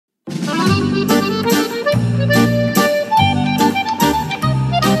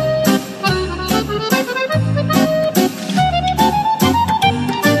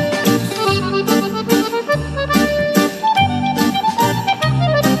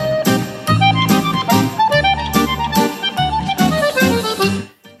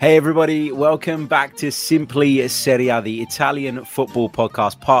Hey everybody, welcome back to Simply Serie A, the Italian football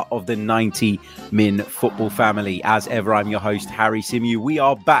podcast, part of the 90 Min football family. As ever, I'm your host, Harry Symeou. We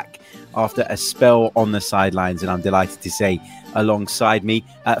are back after a spell on the sidelines, and I'm delighted to say alongside me,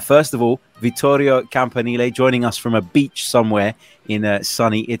 first of all, Vittorio Campanile, joining us from a beach somewhere in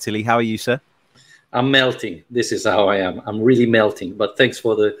sunny Italy. How are you, sir? I'm melting. This is how I am. I'm really melting, but thanks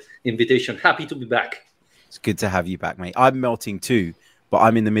for the invitation. Happy to be back. It's good to have you back, mate. I'm melting too. But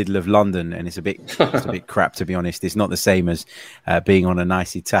I'm in the middle of London, and it's a bit crap, to be honest. It's not the same as being on a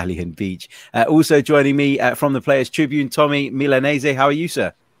nice Italian beach. Also joining me from the Players Tribune, Tommy Milanese. How are you,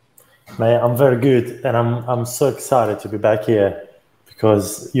 sir? Mate, I'm very good, and I'm so excited to be back here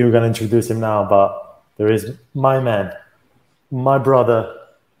because you're going to introduce him now. But there is my man, my brother,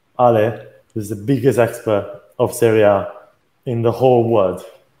 Ale, who's the biggest expert of Serie A in the whole world.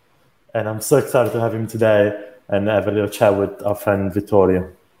 And I'm so excited to have him today and have a little chat with our friend Vittorio.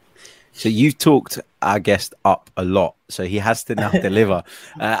 So you've talked our guest up a lot, so he has to now deliver.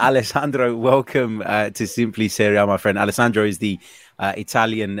 Alessandro, welcome to Simply Serie A, my friend. Alessandro is the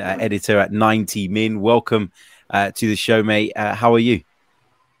Italian editor at 90 Min. Welcome to the show, mate. How are you?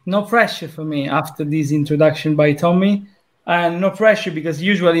 No pressure for me after this introduction by Tommy. And no pressure because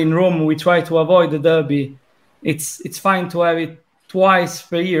usually in Rome we try to avoid the derby. It's fine to have it twice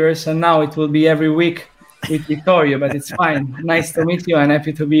per year, and now it will be every week with Vittorio, but it's fine. Nice to meet you and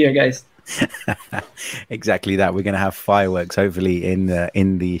happy to be here, guys. Exactly that. We're going to have fireworks, hopefully, in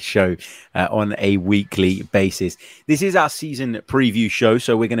the show on a weekly basis. This is our season preview show,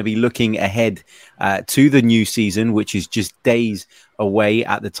 so we're going to be looking ahead to the new season, which is just days away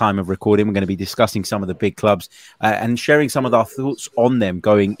at the time of recording. We're going to be discussing some of the big clubs and sharing some of our thoughts on them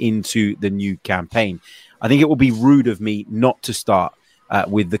going into the new campaign. I think it will be rude of me not to start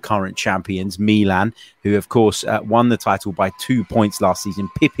with the current champions, Milan, who, of course, won the title by 2 points last season,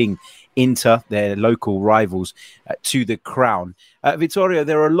 pipping Inter, their local rivals, to the crown. Vittorio,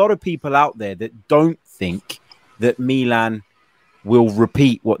 there are a lot of people out there that don't think that Milan will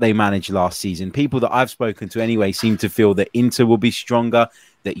repeat what they managed last season. People that I've spoken to anyway seem to feel that Inter will be stronger,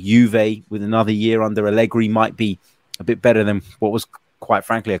 that Juve, with another year under Allegri, might be a bit better than what was, quite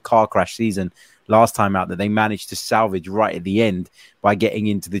frankly, a car crash season last time out that they managed to salvage right at the end by getting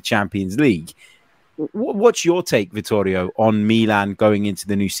into the Champions League. What's your take, Vittorio, on Milan going into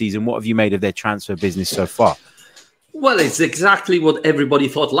the new season? What have you made of their transfer business so far? Well, it's exactly what everybody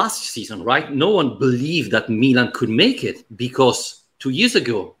thought last season, right? No one believed that Milan could make it because 2 years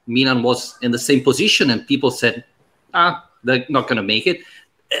ago, Milan was in the same position and people said, they're not going to make it.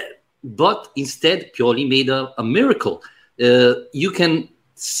 But instead, Pioli made a miracle. You can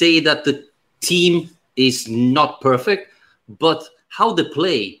say that the team is not perfect, but how they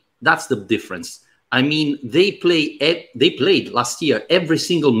play, that's the difference. I mean, they played last year every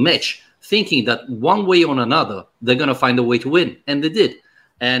single match thinking that one way or another, they're going to find a way to win. And they did.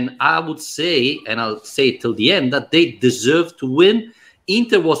 And I would say, and I'll say it till the end, that they deserve to win.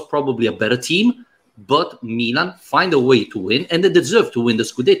 Inter was probably a better team, but Milan find a way to win, and they deserve to win the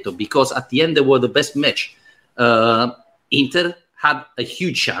Scudetto because at the end, they were the best match. Inter had a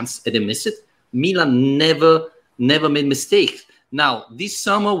huge chance and they missed it. Milan never made mistakes. Now, this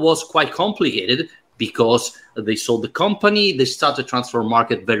summer was quite complicated because they sold the company. They started transfer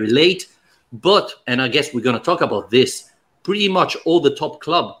market very late. But, and I guess we're going to talk about this, pretty much all the top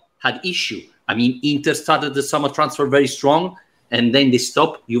club had issue. I mean, Inter started the summer transfer very strong, and then they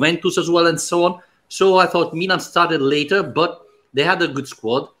stopped. Juventus as well, and so on. So I thought Milan started later, but they had a good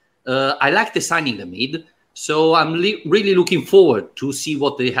squad. I like the signing they made. So I'm really looking forward to see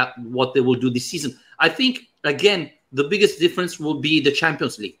what they will do this season. I think, again, the biggest difference will be the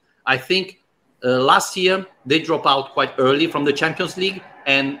Champions League. I think last year they dropped out quite early from the Champions League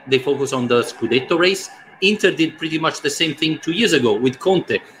and they focus on the Scudetto race. Inter did pretty much the same thing 2 years ago with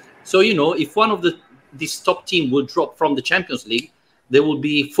Conte. So, if one of this top team will drop from the Champions League, they will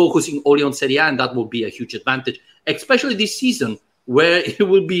be focusing only on Serie A, and that will be a huge advantage, especially this season where it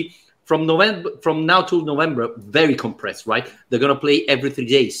will be from now till November, very compressed, right? They're going to play every 3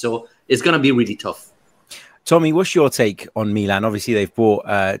 days. So it's going to be really tough. Tommy, what's your take on Milan? Obviously, they've brought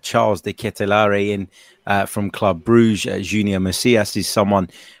Charles De Ketelaere in from Club Brugge. Junior Messias is someone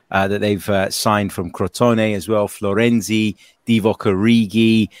that they've signed from Crotone as well. Florenzi, Divock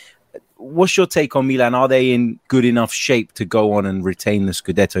Origi. What's your take on Milan? Are they in good enough shape to go on and retain the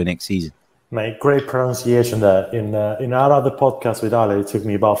Scudetto next season? Mate, great pronunciation there. In our other podcast with Ale, it took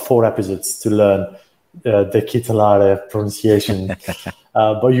me about 4 episodes to learn the Ketelaere pronunciation,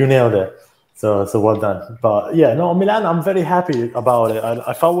 but you nailed it. So well done. But yeah, no, Milan, I'm very happy about it.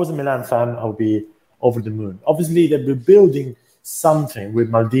 If I was a Milan fan, I would be over the moon. Obviously, they've been building something with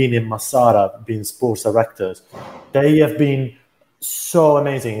Maldini and Massara being sports directors. They have been so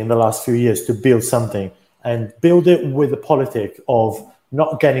amazing in the last few years to build something and build it with the politic of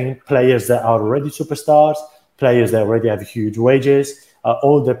not getting players that are already superstars, players that already have huge wages.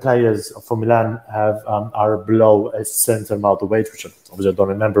 All the players for Milan have are below a certain amount of wage, which obviously I don't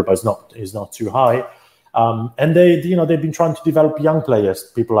remember, but it's not too high. And they've been trying to develop young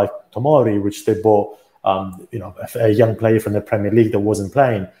players, people like Tomori, which they bought, a young player from the Premier League that wasn't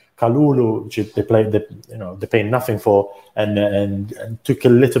playing. Kalulu, which they paid nothing for, and took a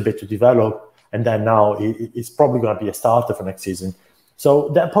little bit to develop, and then now it's probably going to be a starter for next season. So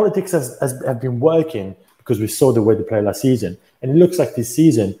that politics have been working because we saw the way they played last season, and it looks like this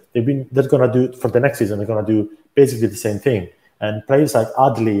season they're going to do for the next season. They're going to do basically the same thing. And players like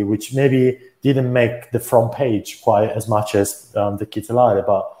Adli, which maybe didn't make the front page quite as much as the Kittelare,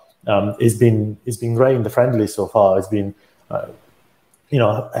 but it's been great in the friendly so far. It's been a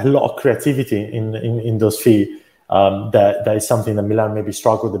lot of creativity in those feet. That is something that Milan maybe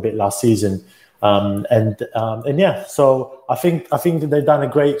struggled a bit last season. So I think that they've done a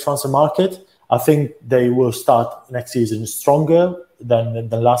great transfer market. I think they will start next season stronger than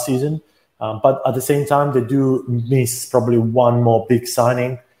last season. But at the same time, they do miss probably one more big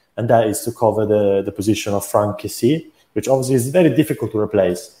signing, and that is to cover the position of Franck Kessie, which obviously is very difficult to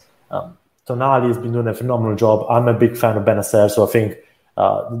replace. Tonali has been doing a phenomenal job. I'm a big fan of Benacer, so I think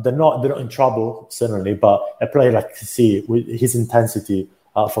they're not in trouble, certainly, but a player like Kessie, with his intensity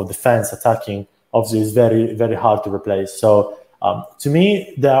for defense, attacking, obviously is very, very hard to replace. So to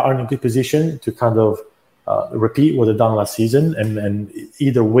me, they are in a good position to kind of repeat what they've done last season and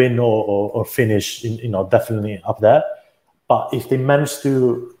either win or finish, definitely up there. But if they manage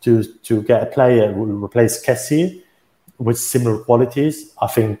to get a player who will replace Kessie with similar qualities, I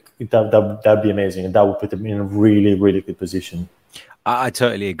think that'd be amazing, and that would put them in a really, really good position. I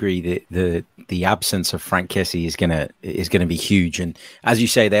totally agree that the absence of Franck Kessie is gonna be huge, and as you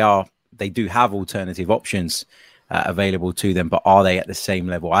say, they do have alternative options available to them, but are they at the same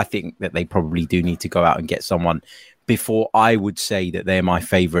level? I think that they probably do need to go out and get someone before I would say that they're my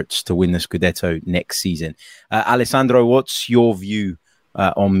favourites to win the Scudetto next season. Alessandro, what's your view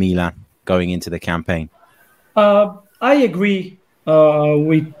on Milan going into the campaign? I agree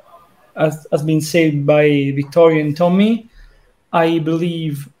with, as been said by Vittorio and Tommy. I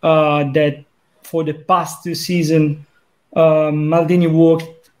believe that for the past 2 seasons, Maldini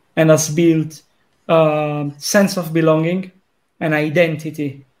worked and has built sense of belonging and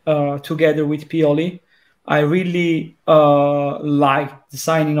identity together with Pioli. I really liked the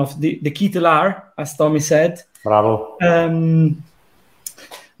signing of the Kittelare, as Tommy said. Bravo.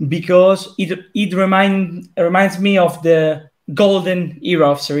 Because it reminds me of the golden era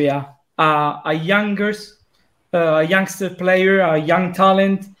of Serie A. A youngster player, a young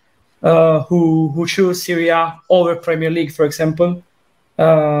talent who chose Serie A over Premier League, for example.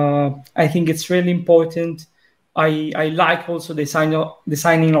 I think it's really important. I like also the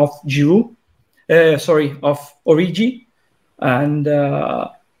signing of Giroud, of Origi, and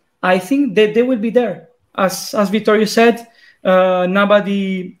I think that they will be there. As Vittorio said,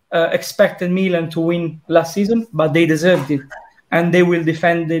 nobody expected Milan to win last season, but they deserved it, and they will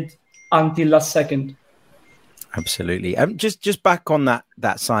defend it until last second. Absolutely. Just back on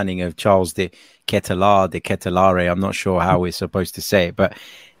that signing of Charles de Kettelare, I'm not sure how we're supposed to say it, but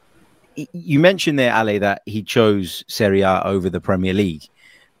you mentioned there, Ale, that he chose Serie A over the Premier League.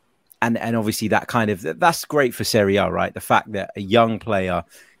 And obviously that's great for Serie A, right? The fact that a young player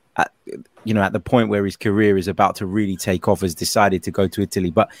at the point where his career is about to really take off has decided to go to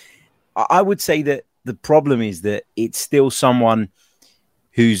Italy. But I would say that the problem is that it's still someone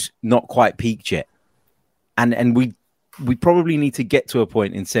who's not quite peaked yet. And we probably need to get to a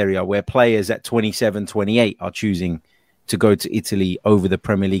point in Serie A where players at 27, 28 are choosing to go to Italy over the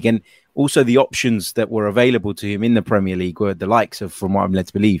Premier League. And also the options that were available to him in the Premier League were the likes of, from what I'm led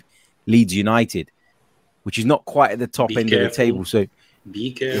to believe, Leeds United, which is not quite at the top end of the table. So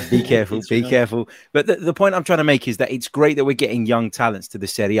be careful. Be careful. But the point I'm trying to make is that it's great that we're getting young talents to the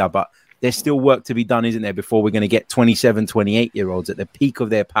Serie A, but there's still work to be done, isn't there, before we're going to get 27, 28-year-olds at the peak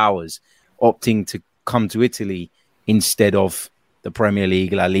of their powers opting to come to Italy instead of the Premier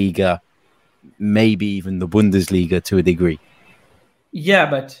League, La Liga, maybe even the Bundesliga to a degree. Yeah,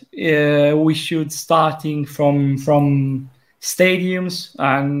 but we should starting from stadiums,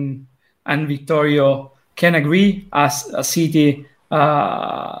 and Vittorio can agree, as a city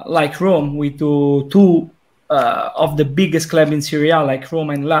like Rome, with two of the biggest clubs in Serie A, like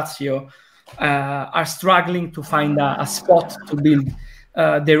Rome and Lazio, are struggling to find a spot to build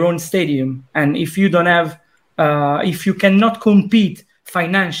their own stadium. And if you don't have if you cannot compete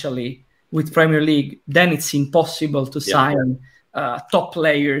financially with Premier League, then it's impossible to sign top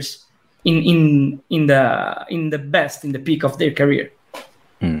players in the peak of their career.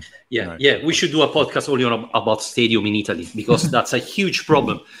 We should do a podcast only about stadium in Italy, because that's a huge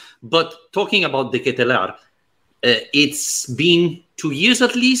problem. But talking about De Ketelaere, it's been 2 years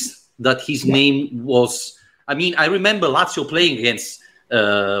at least that his name was. I mean, I remember Lazio playing against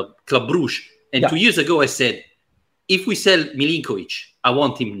Club Brugge, and 2 years ago I said, if we sell Milinkovic, I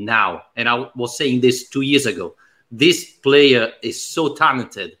want him now. And I was saying this 2 years ago. This player is so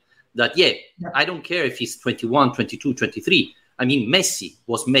talented that, I don't care if he's 21, 22, 23. I mean, Messi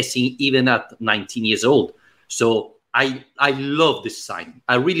was Messi even at 19 years old. So I love this signing.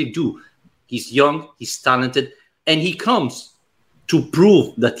 I really do. He's young, he's talented, and he comes to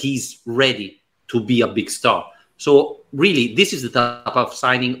prove that he's ready to be a big star. So really, this is the type of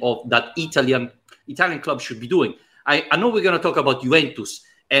signing of that Italian club should be doing. I know we're going to talk about Juventus,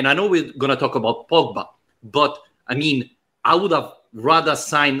 and I know we're going to talk about Pogba, but I mean, I would have rather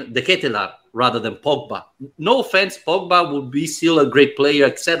signed De Ketelaere rather than Pogba. No offense, Pogba would be still a great player,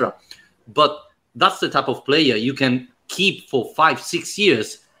 etc. But that's the type of player you can keep for 5-6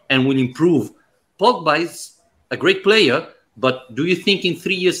 years and will improve. Pogba is a great player, but do you think in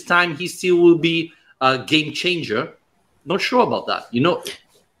 3 years' time he still will be a game changer? Not sure about that. You know,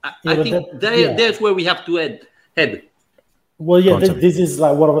 I think that's where we have to head. Well, this is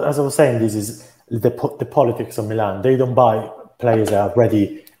like as I was saying, this is the politics of Milan. They don't buy players that are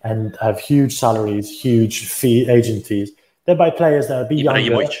ready and have huge salaries, huge fee agent fees. They buy players that are a bit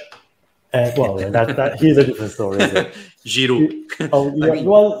younger. That here's a different story. Isn't it? Giroud.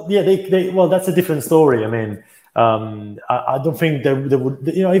 That's a different story. I mean, I don't think they would.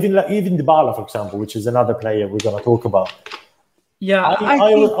 You know, even Dybala, for example, which is another player we're going to talk about. Yeah,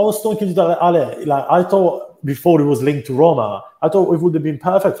 I was talking to Ale. Like, I thought before it was linked to Roma, I thought it would have been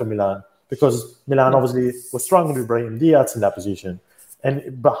perfect for Milan, because Milan obviously was struggling with Brahim Diaz in that position,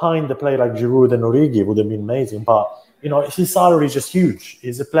 and behind the player like Giroud and Origi would have been amazing. But you know, his salary is just huge.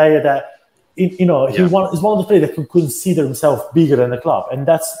 He's a player that he's one of the players that can consider himself bigger than the club, and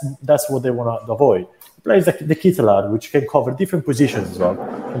that's what they want to avoid. Players like De Ketelaere, which can cover different positions as well,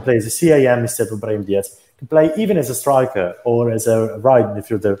 can play as a CAM instead of Brahim Diaz, can play even as a striker or as a right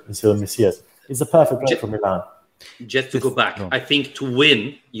midfielder instead of Messias. It's a perfect player for Milan. Just to go back, I think to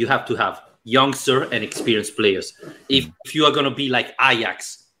win, you have to have youngster and experienced players. If you are going to be like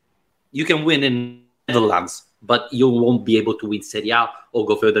Ajax, you can win in Netherlands, but you won't be able to win Serie A or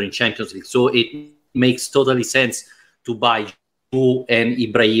go further in Champions League. So it makes totally sense to buy Giroud and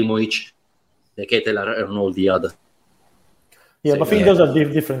Ibrahimovic, De Ketelaere, and all the other. Yeah, but I think those are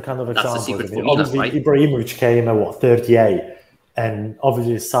different kind of examples. Obviously, right? Ibrahimovic came at 38, and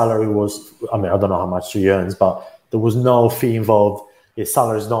obviously his salary was, I don't know how much he earns, but there was no fee involved. His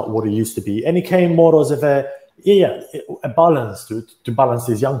salary is not what it used to be. And he came more as a balance to balance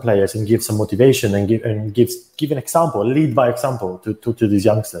these young players and give some motivation and give an example, lead by example to these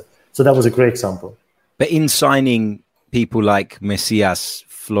youngsters. So that was a great example. But in signing people like Messias,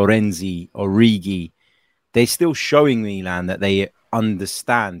 Florenzi, Origi, they're still showing Milan that they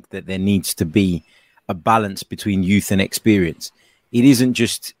understand that there needs to be a balance between youth and experience. It isn't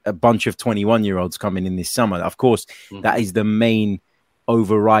just a bunch of 21-year-olds coming in this summer. Of course, that is the main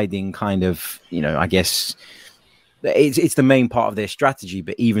overriding kind of, I guess it's the main part of their strategy.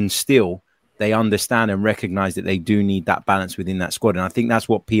 But even still, they understand and recognize that they do need that balance within that squad. And I think that's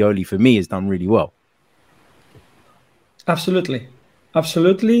what Pioli, for me, has done really well. Absolutely.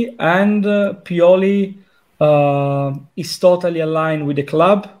 And Pioli is totally aligned with the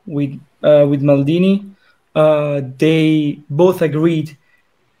club, with Maldini. They both agreed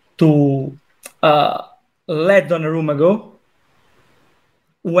to let Donnarumma go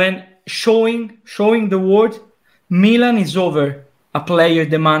when showing the world Milan is over a player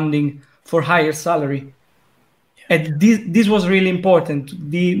demanding for higher salary. And this was really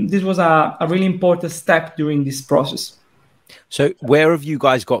important. This was a really important step during this process. So where have you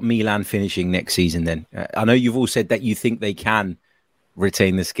guys got Milan finishing next season then? I know you've all said that you think they can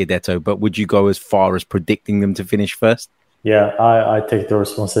retain the Scudetto, but would you go as far as predicting them to finish first? Yeah, I take the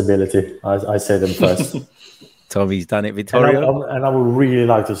responsibility. I say them first. Tommy's done it, Vittorio. And I would really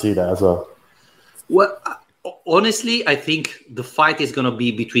like to see that as well. Well, honestly, I think the fight is going to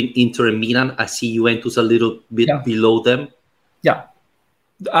be between Inter and Milan. I see Juventus a little bit below them. Yeah.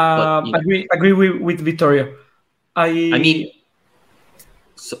 Agree with Vittorio. Sorry.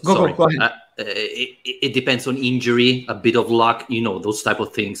 Go ahead. It depends on injury, a bit of luck, those type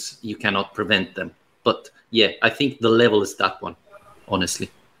of things. You cannot prevent them. But yeah, I think the level is that one, honestly.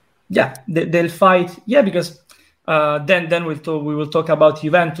 Yeah, they'll fight. Yeah, because Then we will talk about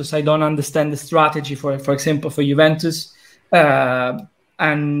Juventus. I don't understand the strategy for example, for Juventus.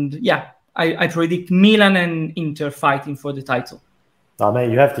 And yeah, I predict Milan and Inter fighting for the title. Oh,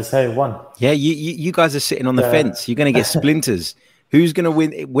 mate, you have to say one. Yeah, you guys are sitting on the fence. You're going to get splinters. Who's going to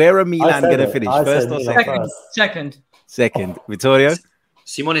win? Where are Milan going to finish? First or second? Second. Vittorio?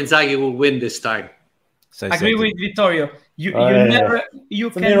 Simone Inzaghi will win this time. So agree with Vittorio. You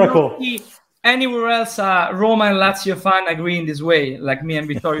cannot see anywhere else Roma and Lazio fan agree in this way, like me and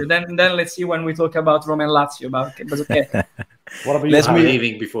Vittorio. then let's see when we talk about Roma and Lazio. But okay. What about you?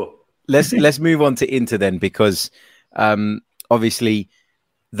 Leaving before. Let's move on to Inter then, because obviously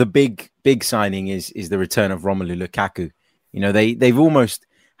the big signing is the return of Romelu Lukaku. You know, they've almost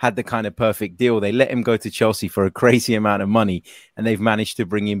had the kind of perfect deal. They let him go to Chelsea for a crazy amount of money, and they've managed to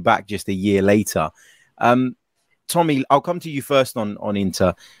bring him back just a year later. Tommy, I'll come to you first on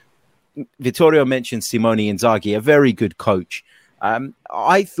Inter. Vittorio mentioned Simone Inzaghi, a very good coach.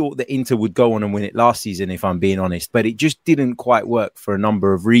 I thought that Inter would go on and win it last season, if I'm being honest, but it just didn't quite work for a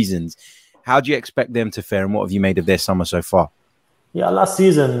number of reasons. How do you expect them to fare, and what have you made of their summer so far? Yeah, last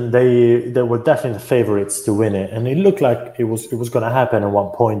season they were definitely the favorites to win it, and it looked like it was going to happen at one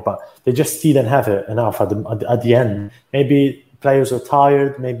point, but they just didn't have it enough at the end. Maybe players were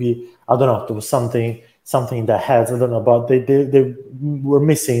tired. Maybe, I don't know, there was something in their heads. I don't know, but they were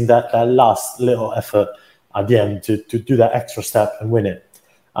missing that last little effort at the end to do that extra step and win it.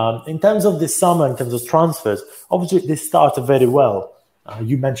 In terms of this summer, in terms of transfers, obviously they started very well.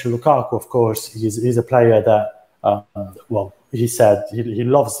 You mentioned Lukaku, of course. He's a player that, he said he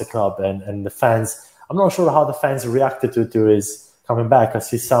loves the club and the fans. I'm not sure how the fans reacted to his coming back. I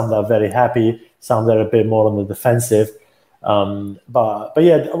see some that are very happy, some that are a bit more on the defensive. But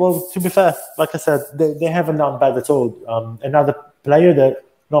yeah, well, to be fair, like I said, they haven't done bad at all. Another player that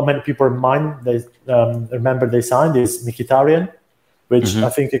not many people remember they signed is Mkhitaryan, which I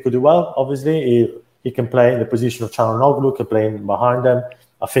think he could do well. Obviously, he can play in the position of Çalhanoğlu, can play in behind them.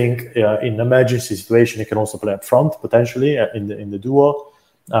 I think in emergency situation, he can also play up front, potentially, in the duo.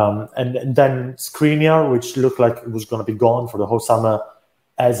 And then Skriniar, which looked like it was going to be gone for the whole summer,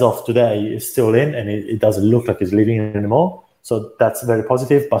 as of today, is still in, and it doesn't look like he's leaving anymore. So that's very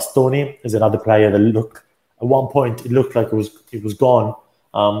positive. Bastoni is another player that looked, at one point, it looked like it was gone,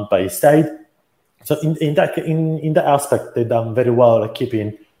 but he stayed. So in that aspect, they've done very well at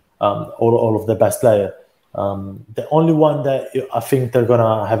keeping all of the best players. The only one that I think they're going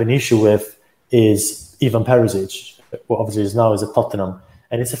to have an issue with is Ivan Perisic, who obviously is now at Tottenham.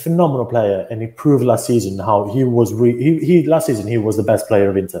 And he's a phenomenal player, and he proved last season how he was. Last season, he was the best player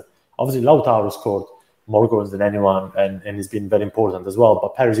of Inter. Obviously, Lautaro scored more goals than anyone, and he's been very important as well.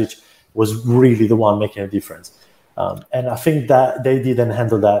 But Perisic was really the one making a difference. And I think that they didn't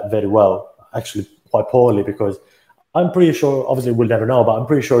handle that very well, actually quite poorly, because I'm pretty sure, obviously we'll never know, but I'm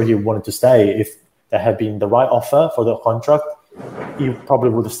pretty sure he wanted to stay. If there had been the right offer for the contract, he probably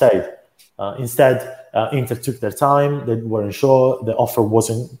would have stayed. Instead, Inter took their time. They weren't sure. The offer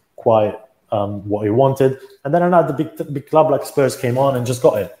wasn't quite what he wanted. And then another big club like Spurs came on and just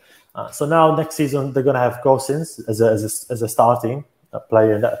got it. So now next season, they're going to have Gosens as a starting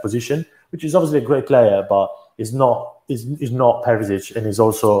player in that position, which is obviously a great player, but is not Perisic, and is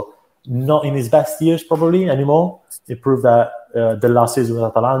also not in his best years probably anymore. He proved that the last season with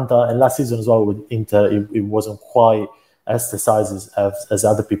Atalanta, and last season as well with Inter, it wasn't quite as decisive as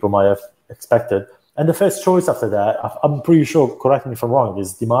other people might have expected. And the first choice after that, I'm pretty sure, correct me if I'm wrong,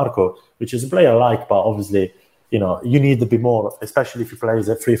 is Di Marco, which is a player I like, but obviously, you need to be more, especially if he plays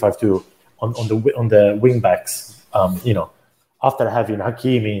at 3-5-2 on the wing backs. After having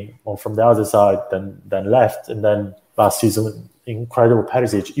Hakimi from the other side, then left, and then last season, incredible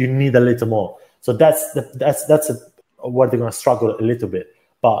Perisic, you need a little more. So that's where they're going to struggle a little bit.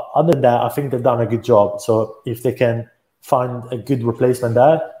 But other than that, I think they've done a good job. So if they can find a good replacement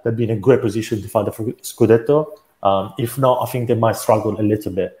there, they'll be in a great position to fight the Scudetto. If not, I think they might struggle a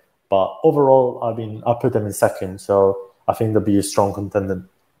little bit. But overall, I put them in second. So I think they'll be a strong contender.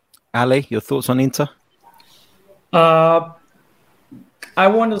 Ali, your thoughts on Inter? I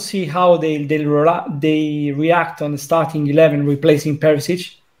want to see how they react on the starting 11 replacing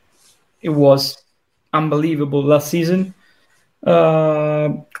Perisic. It was unbelievable last season.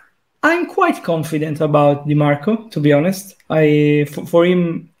 I'm quite confident about Di Marco, to be honest. For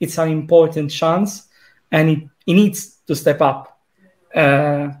him, it's an important chance, and he needs to step up.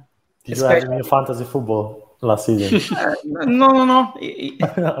 Did you have him in your fantasy football last season? No.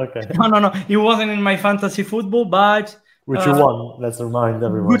 Okay. No. He wasn't in my fantasy football, but... Which you won, let's remind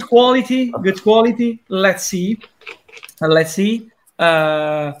everyone. Good quality. Let's see.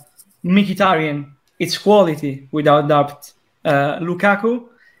 Mkhitaryan it's quality without doubt. Lukaku,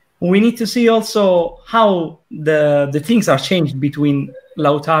 we need to see also how the things are changed between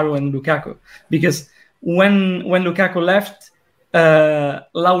Lautaro and Lukaku, because when Lukaku left,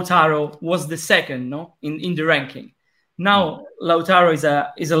 Lautaro was the second, in the ranking. Now Lautaro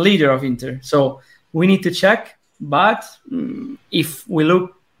is a leader of Inter, so we need to check. But if we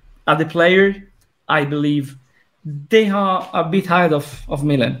look at the player, I believe they are a bit ahead of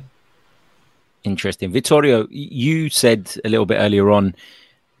Milan. Interesting. Vittorio, you said a little bit earlier on,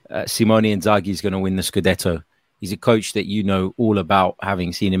 Simone Inzaghi is going to win the Scudetto. He's a coach that you know all about,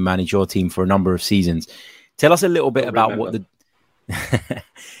 having seen him manage your team for a number of seasons. Tell us a little bit about what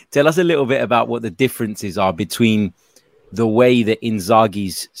the differences are between the way that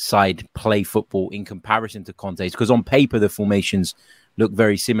Inzaghi's side play football in comparison to Conte's, because on paper the formations look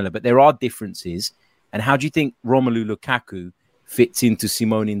very similar, but there are differences. And how do you think Romelu Lukaku fits into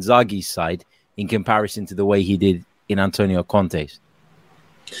Simone Inzaghi's side in comparison to the way he did in Antonio Conte's?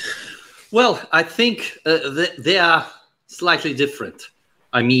 Well, I think they are slightly different.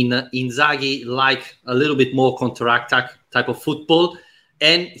 I mean, Inzaghi like a little bit more counter-attack type of football,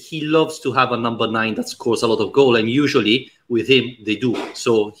 and he loves to have a number 9 that scores a lot of goals, and usually with him, they do.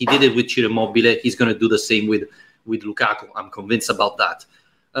 So he did it with Ciro Immobile. He's going to do the same with Lukaku. I'm convinced about that.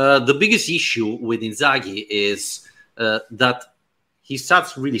 The biggest issue with Inzaghi is that he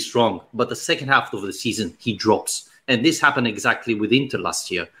starts really strong, but the second half of the season, he drops. And this happened exactly with Inter last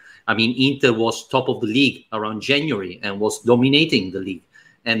year. I mean, Inter was top of the league around January and was dominating the league.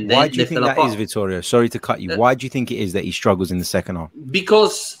 And then why do you think that is, Vittorio? Sorry to cut you. Why do you think it is that he struggles in the second half?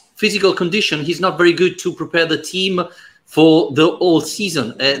 Because physical condition, he's not very good to prepare the team for the whole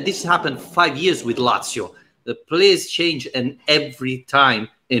season. This happened 5 years with Lazio. The players change, and every time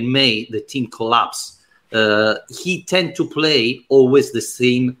in May, the team collapsed. He tend to play always the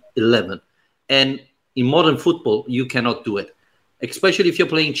same 11. And in modern football, you cannot do it. Especially if you're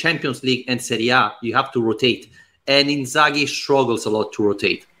playing Champions League and Serie A, you have to rotate. And Inzaghi struggles a lot to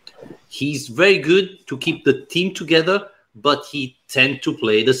rotate. He's very good to keep the team together, but he tends to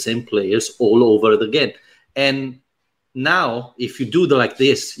play the same players all over again. And now, if you do like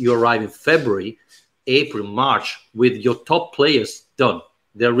this, you arrive in February, April, March, with your top players done.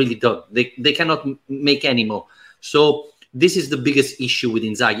 They're really done. They cannot make any more. So this is the biggest issue with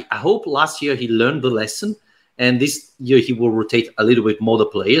Inzaghi. I hope last year he learned the lesson, and this year he will rotate a little bit more the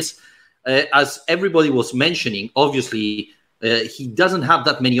players. As everybody was mentioning, obviously, he doesn't have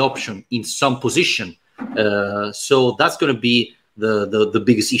that many options in some position. So that's going to be the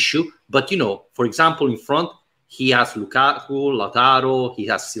biggest issue. But, for example, in front, he has Lukaku, Lautaro, he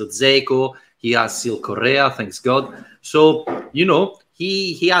has still Dzeko, he has still Correa, thanks God. So,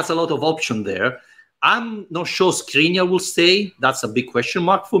 he has a lot of option there. I'm not sure Skriniar will stay. That's a big question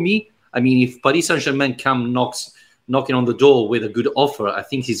mark for me. I mean, if Paris Saint-Germain knocking on the door with a good offer, I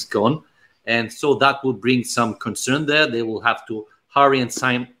think he's gone. And so that will bring some concern there. They will have to hurry and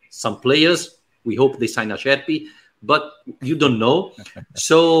sign some players. We hope they sign Acerbi, but you don't know.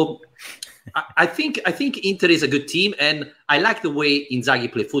 So I think Inter is a good team, and I like the way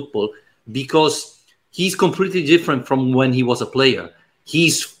Inzaghi play football because he's completely different from when he was a player.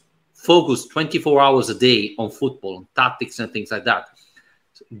 He's focused 24 hours a day on football, on tactics and things like that.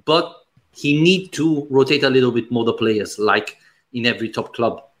 But he needs to rotate a little bit more the players, like in every top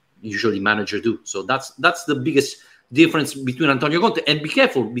club usually managers do. So that's the biggest difference between Antonio Conte. And be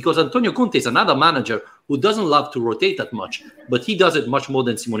careful, because Antonio Conte is another manager who doesn't love to rotate that much, but he does it much more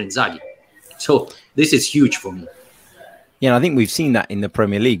than Simone Inzaghi. So this is huge for me. Yeah, I think we've seen that in the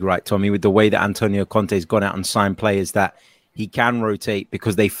Premier League, right, Tommy, with the way that Antonio Conte has gone out and signed players that he can rotate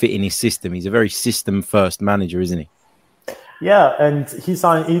because they fit in his system. He's a very system-first manager, isn't he? Yeah, and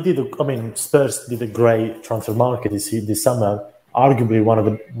Spurs did a great transfer market this summer, arguably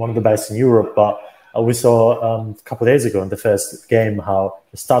one of the best in Europe. But we saw a couple of days ago in the first game how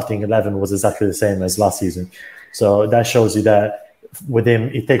the starting 11 was exactly the same as last season. So that shows you that with him,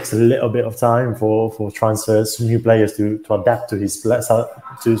 it takes a little bit of time for transfers, new players to adapt to his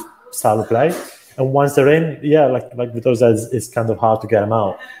style of play. And once they're in, like Vittorio says, it's kind of hard to get them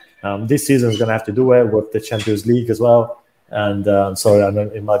out. This season is going to have to do it with the Champions League as well. And sorry, I know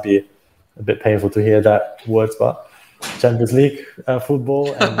it might be a bit painful to hear that words, but Champions League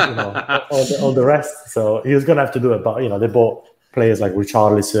football and all the rest. So he was going to have to do it. But they bought players like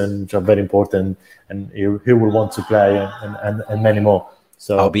Richarlison, which are very important, and he will want to play, and many more.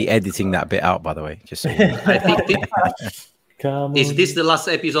 So I'll be editing that bit out, by the way. Just so I think. Is this the last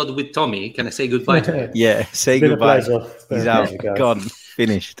episode with Tommy? Can I say goodbye to him? Yeah, say goodbye. He's out, gone,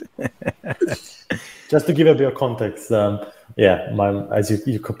 finished. Just to give a bit of context, As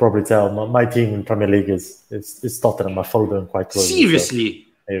you could probably tell, my team in Premier League is Tottenham. I follow them quite closely. Seriously?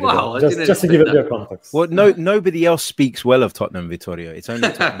 So Wow! Just to give it a bit of context. Well, nobody else speaks well of Tottenham, Vittorio. It's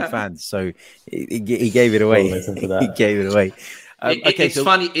only Tottenham fans, so he gave it away. He gave it away.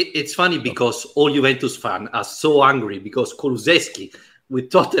 It's funny because all Juventus fans are so angry because Kulusevski with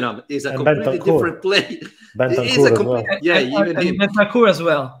Tottenham is a completely different play. Even Bentancur as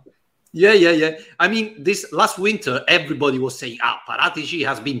well. Yeah. I mean, this last winter, everybody was saying, Paratici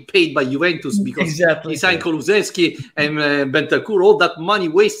has been paid by Juventus because he signed Kulusevski and Bentancur, all that money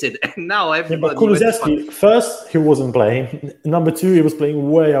wasted. And now everybody... but Kulusevski, first, he wasn't playing. Number two, he was playing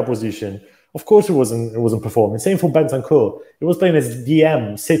way out position. Of course, he wasn't performing. Same for Bentancur. He was playing as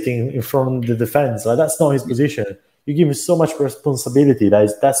DM, sitting in front of the defense. Like, that's not his position. You give him so much responsibility.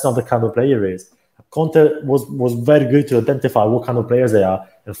 That's not the kind of player he is. Conte was very good to identify what kind of players they are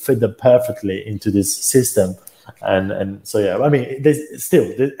and fit them perfectly into this system. And so, I mean, they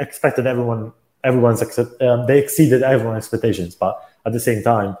expected they exceeded everyone's expectations, but at the same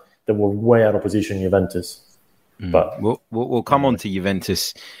time, they were way out of position in Juventus. But we'll come on to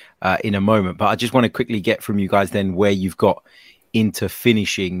Juventus in a moment, but I just want to quickly get from you guys then where you've got Inter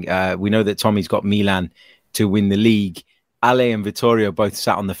finishing. We know that Tommy's got Milan to win the league. Ale and Vittorio both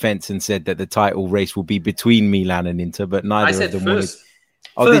sat on the fence and said that the title race will be between Milan and Inter, but neither of them wanted.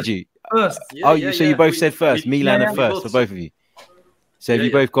 Oh, did you? First. So you both said first. Milan at first for both of you. So have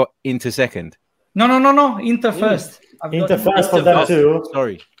you both got Inter second? No. Inter first. Inter first for them too.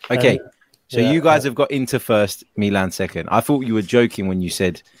 Sorry. Okay. So you guys have got Inter first, Milan second. I thought you were joking when you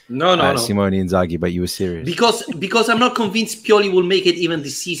said no. Simone Inzaghi, but you were serious. Because I'm not convinced Pioli will make it even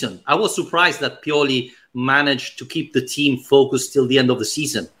this season. I was surprised that Pioli managed to keep the team focused till the end of the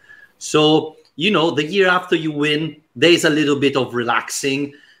season. So, the year after you win, there's a little bit of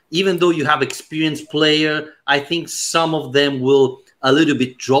relaxing. Even though you have experienced player, I think some of them will a little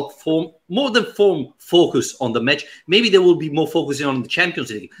bit drop more than focus on the match. Maybe they will be more focusing on the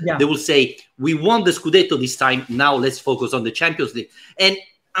Champions League. Yeah. They will say, we won the Scudetto this time, now let's focus on the Champions League. And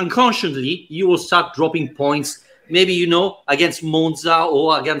unconsciously, you will start dropping points. Maybe, against Monza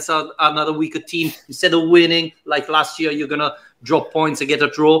or against another weaker team, instead of winning, like last year, you're going to drop points and get a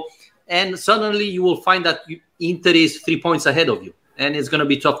draw. And suddenly you will find that Inter is 3 points ahead of you. And it's going to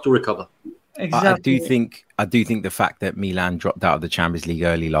be tough to recover. Exactly. I do think the fact that Milan dropped out of the Champions League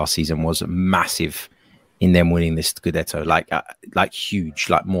early last season was massive in them winning this Scudetto. Like huge,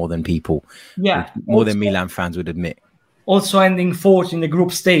 like more than people. Yeah. More than Milan fans would admit. Also ending fourth in the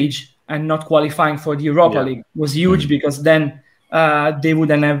group stage and not qualifying for the Europa League was huge because then they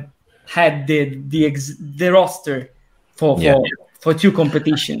wouldn't have had the roster for two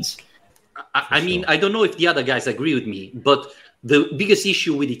competitions. I mean, I don't know if the other guys agree with me, but the biggest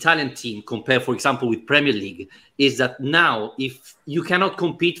issue with the Italian team compared, for example, with Premier League is that now if you cannot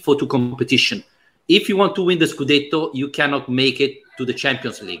compete for two competition, if you want to win the Scudetto, you cannot make it to the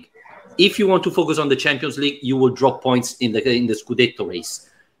Champions League. If you want to focus on the Champions League, you will drop points in the Scudetto race.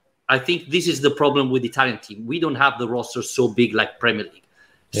 I think this is the problem with the Italian team. We don't have the roster so big like Premier League.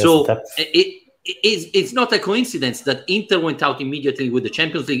 Yes, so it's not a coincidence that Inter went out immediately with the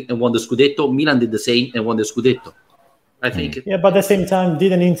Champions League and won the Scudetto. Milan did the same and won the Scudetto. I think. Yeah, but at the same time,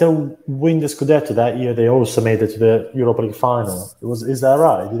 didn't Inter win the Scudetto that year? They also made it to the Europa League final. Is that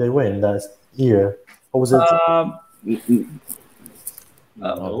right? Did they win that year? Or was it?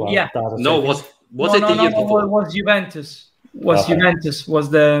 Yeah. No, was it the year before? It was Juventus. Juventus was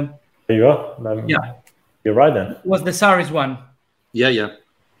the. There you are. Yeah. You're right then. It was the Sarri's one. Yeah.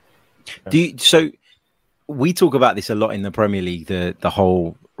 So we talk about this a lot in the Premier League, the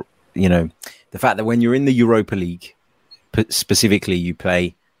whole, the fact that when you're in the Europa League, specifically, you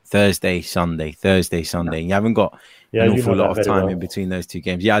play Thursday, Sunday. You haven't got an awful lot of time in between those two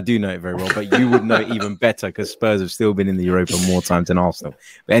games. Yeah, I do know it very well, but you would know it even better because Spurs have still been in the Europa more times than Arsenal.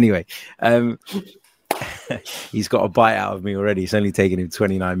 But anyway, he's got a bite out of me already. It's only taken him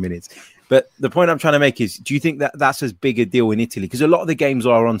 29 minutes. But the point I'm trying to make is, do you think that that's as big a deal in Italy? Because a lot of the games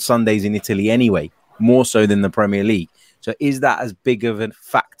are on Sundays in Italy anyway, more so than the Premier League. So is that as big of a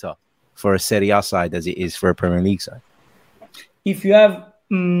factor for a Serie A side as it is for a Premier League side? If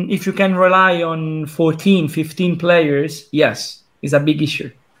you can rely on 14, 15 players, yes, it's a big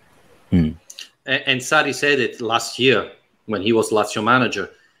issue. And Sarri said it last year when he was Lazio manager.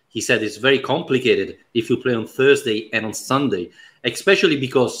 He said it's very complicated if you play on Thursday and on Sunday, especially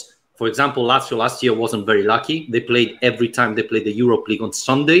because, for example, Lazio last year wasn't very lucky. They played every time they played the Europa League on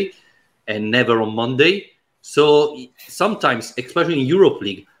Sunday and never on Monday. So sometimes, especially in Europa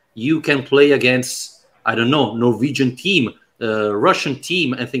League, you can play against, Norwegian team, Russian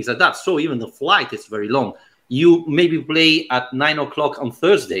team and things like that. So even the flight is very long. You maybe play at 9 o'clock on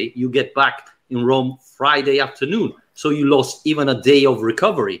Thursday. You get back in Rome Friday afternoon. So you lost even a day of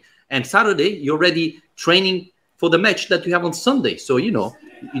recovery. And Saturday, you're already training for the match that you have on Sunday. So, you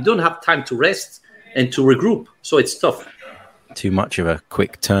don't have time to rest and to regroup. So it's tough. Too much of a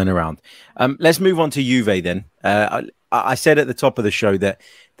quick turnaround. Let's move on to Juve then. I said at the top of the show that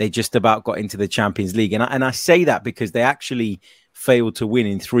they just about got into the Champions League. And I say that because they actually failed to win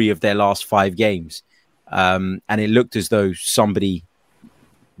in 3 of their last 5 games. And it looked as though somebody,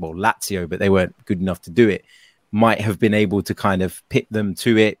 Lazio, but they weren't good enough to do it, might have been able to kind of pit them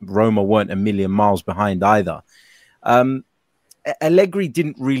to it. Roma weren't a million miles behind either. Allegri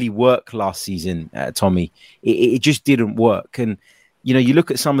didn't really work last season, Tommy. It just didn't work. And, you look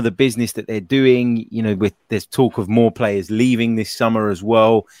at some of the business that they're doing, with there's talk of more players leaving this summer as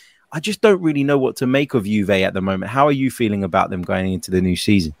well. I just don't really know what to make of Juve at the moment. How are you feeling about them going into the new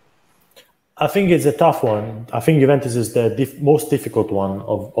season? I think it's a tough one. I think Juventus is the most difficult one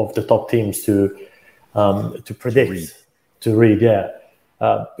of the top teams to predict, to read,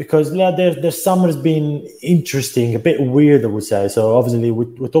 because their summer's been interesting, a bit weird, I would say. So obviously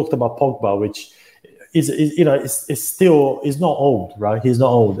we talked about Pogba, which is still not old, right? He's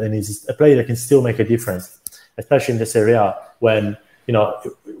not old, and he's a player that can still make a difference, especially in the Serie A when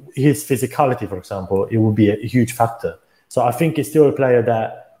his physicality, for example, it will be a huge factor. So I think he's still a player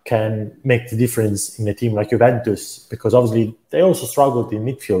that can make the difference in a team like Juventus, because obviously they also struggled in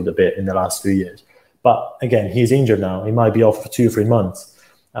midfield a bit in the last few years. But again, he's injured now. He might be off for 2 or 3 months.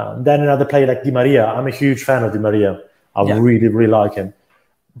 Then another player like Di Maria. I'm a huge fan of Di Maria. I really, really like him.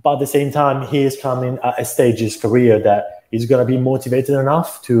 But at the same time, he is coming at a stage in his career that he's going to be motivated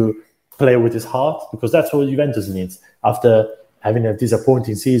enough to play with his heart, because that's what Juventus needs. After having a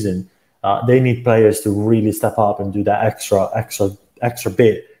disappointing season, they need players to really step up and do that extra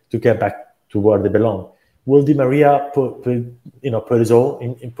bit to get back to where they belong. Will Di Maria put his all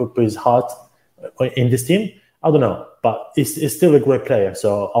put his heart in this team? I don't know, but he's still a great player.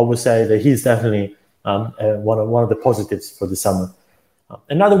 So I would say that he's definitely one of the positives for the summer.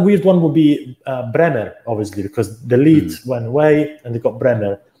 Another weird one would be Bremer, obviously, because the lead went away and they got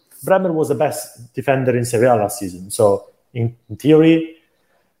Bremer. Bremer was the best defender in Serie A last season. So in theory,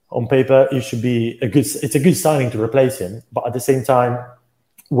 on paper, it's a good signing to replace him. But at the same time,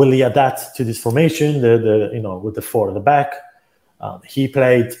 will he adapt to this formation? With the 4 at the back. He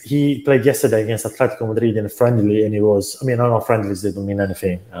played yesterday against Atletico Madrid in a friendly, and I know friendlies, they don't mean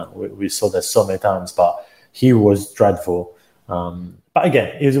anything. We saw that so many times, but he was dreadful. But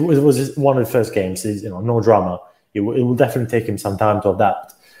again, it was one of the first games. No drama. It will definitely take him some time to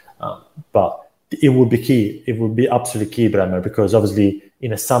adapt. But it would be key. It would be absolutely key, Bremer, because obviously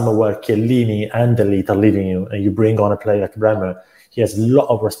in a summer where Chiellini and the lead are leaving you, and you bring on a player like Bremer, he has a lot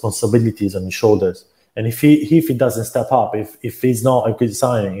of responsibilities on his shoulders. And if he doesn't step up, if he's not a good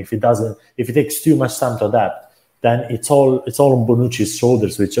signing, if it takes too much time to adapt, then it's all on Bonucci's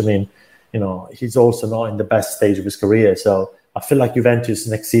shoulders. Which he's also not in the best stage of his career. So I feel like Juventus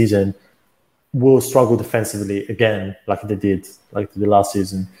next season will struggle defensively again, like they did last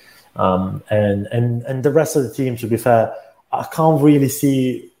season. And the rest of the team, to be fair, I can't really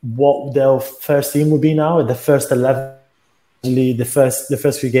see what their first team will be now. The first 11. The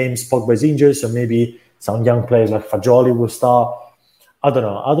first few games, Pogba is injured, so maybe some young players like Fagioli will start. I don't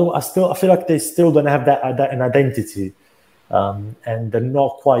know. I feel like they still don't have an identity, and they're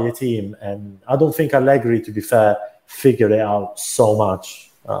not quite a team. And I don't think Allegri, to be fair, figured it out so much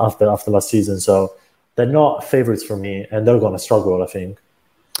after last season. So they're not favourites for me, and they're going to struggle, I think.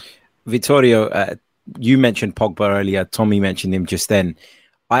 Vittorio, you mentioned Pogba earlier. Tommy mentioned him just then.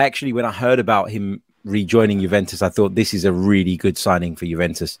 When I heard about him rejoining Juventus, I thought this is a really good signing for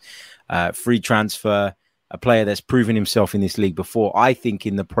Juventus. Free transfer, a player that's proven himself in this league before. I think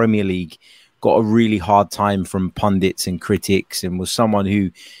in the Premier League, got a really hard time from pundits and critics, and was someone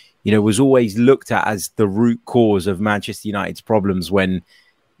who, was always looked at as the root cause of Manchester United's problems, when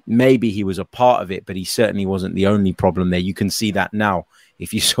maybe he was a part of it, but he certainly wasn't the only problem there. You can see that now.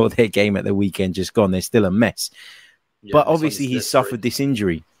 If you saw their game at the weekend just gone, they're still a mess. Yeah, but obviously he's suffered this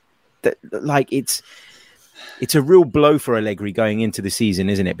injury. It's a real blow for Allegri going into the season,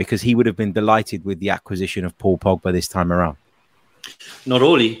 isn't it? Because he would have been delighted with the acquisition of Paul Pogba this time around. Not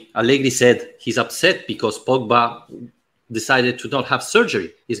only, Allegri said he's upset because Pogba decided to not have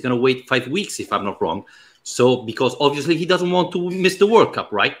surgery. He's going to wait 5 weeks, if I'm not wrong. So, because obviously he doesn't want to miss the World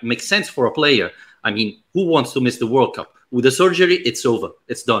Cup, right? Makes sense for a player. I mean, who wants to miss the World Cup? With the surgery, it's over.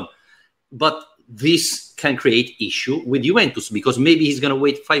 It's done. But this can create issue with Juventus, because maybe he's going to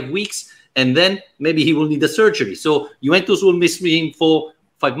wait 5 weeks and then maybe he will need a surgery. So Juventus will miss him for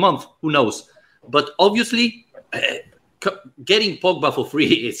 5 months. Who knows? But obviously, getting Pogba for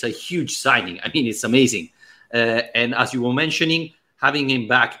free is a huge signing. I mean, it's amazing. And as you were mentioning, having him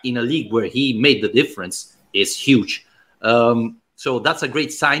back in a league where he made the difference is huge. So that's a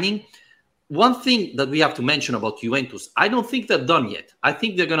great signing. One thing that we have to mention about Juventus, I don't think they're done yet. I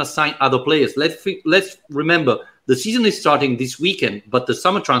think they're going to sign other players. Let's remember, the season is starting this weekend, but the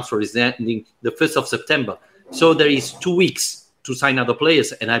summer transfer is ending the 1st of September. So there is 2 weeks to sign other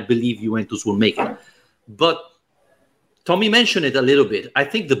players, and I believe Juventus will make it. But Tommy mentioned it a little bit. I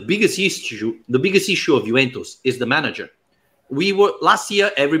think the biggest issue of Juventus is the manager. Last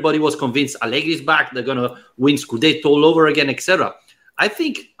year, everybody was convinced Allegri is back. They're going to win Scudetto all over again, etc. I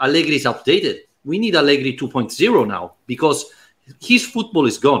think Allegri is outdated. We need Allegri 2.0 now because his football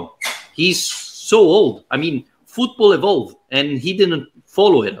is gone. He's so old. I mean, football evolved and he didn't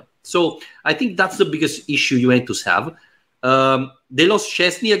follow it. So I think that's the biggest issue Juventus have. They lost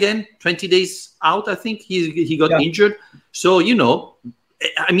Szczesny again, 20 days out, I think. He got injured. So,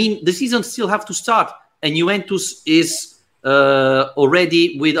 I mean, the season still have to start. And Juventus is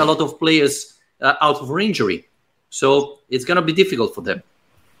already with a lot of players out for injury. So it's going to be difficult for them.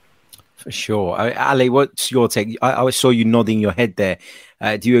 For sure. Ale, what's your take? I saw you nodding your head there.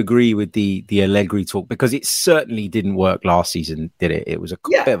 Do you agree with the Allegri talk? Because it certainly didn't work last season, did it? It was a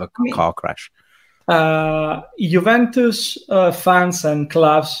bit of a car crash. Juventus fans and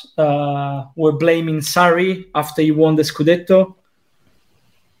clubs were blaming Sarri after he won the Scudetto.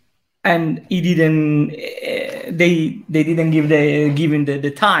 And he didn't. They didn't give him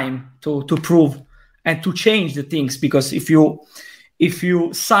the time to prove and to change the things, because if you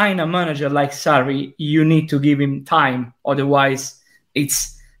sign a manager like Sarri, you need to give him time. Otherwise,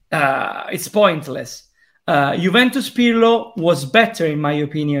 it's pointless. Juventus Pirlo was better, in my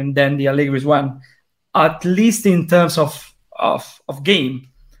opinion, than the Allegri's one, at least in terms of game.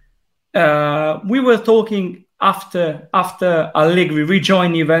 We were talking after Allegri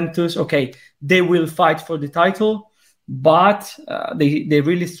rejoined Juventus. Okay, they will fight for the title, but they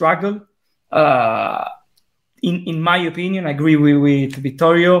really struggled. In my opinion, I agree with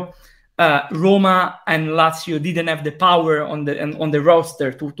Vittorio. Roma and Lazio didn't have the power on the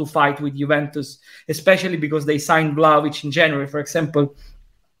roster to fight with Juventus, especially because they signed Vlahovic in January, for example,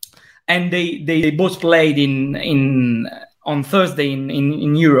 and they both played on Thursday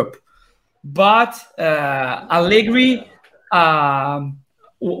in Europe. But Allegri,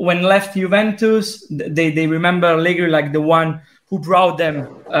 when left Juventus, they remember Allegri like the one who brought them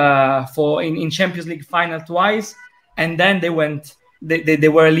in Champions League final twice, and then they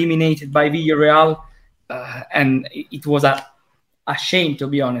were eliminated by Villarreal, and it was a shame, to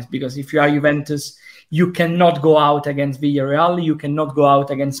be honest, because if you are Juventus, you cannot go out against Villarreal, you cannot go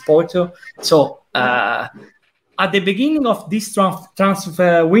out against Porto. So at the beginning of this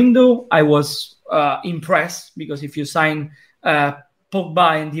transfer window, I was impressed, because if you sign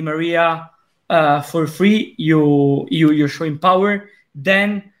Pogba and Di Maria for free, you're showing power.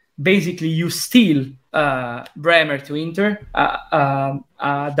 Then basically you steal Bremer to Inter,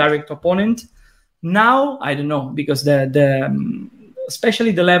 a direct opponent. Now I don't know, because the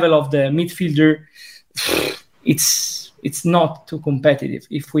especially the level of the midfielder, it's not too competitive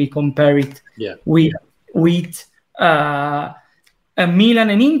if we compare it with Milan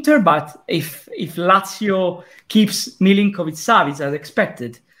and Inter. But if Lazio keeps Milinkovic-Savic as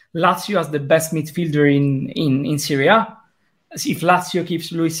expected, Lazio has the best midfielder in Serie A. If Lazio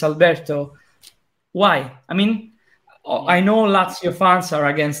keeps Luis Alberto, why? I mean, I know Lazio fans are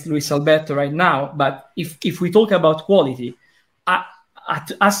against Luis Alberto right now, but if we talk about quality,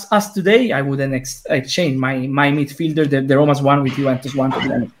 as today, I wouldn't exchange my midfielder, the Roma's one, with Juventus one, to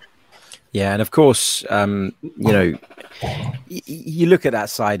be honest. Yeah, and of course, you look at that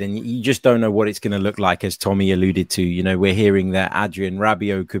side and you just don't know what it's going to look like, as Tommy alluded to. We're hearing that Adrian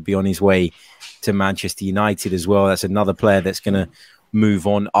Rabiot could be on his way to Manchester United as well. That's another player that's going to move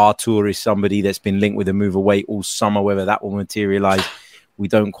on. Artur is somebody that's been linked with a move away all summer. Whether that will materialize, we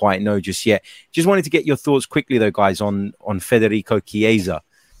don't quite know just yet. Just wanted to get your thoughts quickly, though, guys, on Federico Chiesa.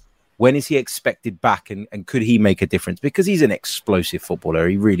 When is he expected back, and could he make a difference? Because he's an explosive footballer.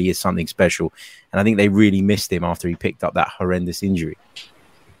 He really is something special. And I think they really missed him after he picked up that horrendous injury.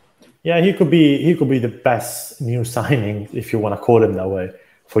 Yeah, he could be the best new signing, if you want to call him that way,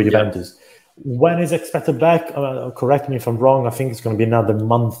 for Juventus. Yeah. When is expected back? Correct me if I'm wrong. I think it's going to be another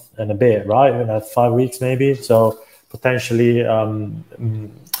month and a bit, right? 5 weeks maybe. So potentially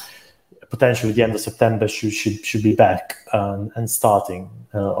the end of September should be back and starting.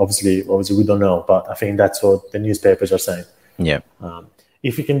 Obviously we don't know, but I think that's what the newspapers are saying. Yeah.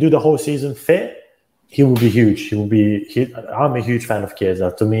 If he can do the whole season fit, he will be huge. I'm a huge fan of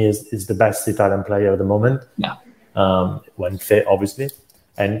Chiesa. To me, is the best Italian player at the moment. Yeah. When fit, obviously,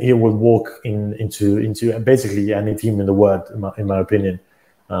 and he will walk into basically any team in the world, in my opinion.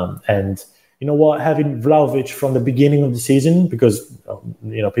 And you know what, having Vlahovic from the beginning of the season, because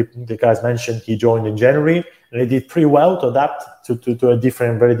the guys mentioned he joined in January and he did pretty well to adapt to a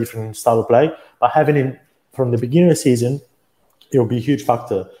very different style of play. But having him from the beginning of the season, it will be a huge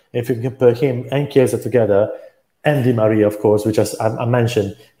factor. If you can put him and Chiesa together, and Di Maria, of course, which as I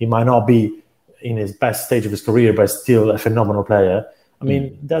mentioned, he might not be in his best stage of his career, but still a phenomenal player. I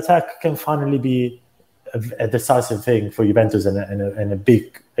mean, the attack can finally be a decisive thing for Juventus and a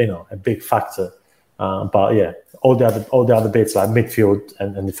big factor. But yeah, all the other bits like midfield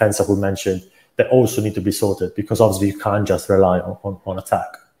and defense that we mentioned, they also need to be sorted, because obviously you can't just rely on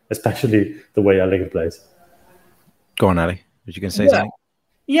attack, especially the way Allegri plays. Go on, Ali. Was you going to say something?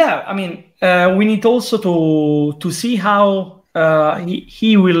 Yeah, I mean, we need also to see how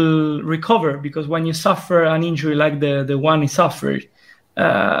he will recover, because when you suffer an injury like the one he suffered,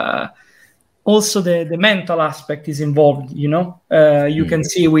 also the mental aspect is involved. You can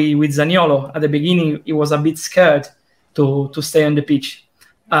see with Zaniolo at the beginning, he was a bit scared to stay on the pitch.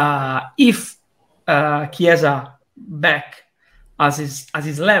 If Chiesa back as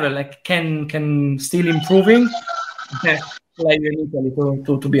his level, like can still improving, best player in Italy,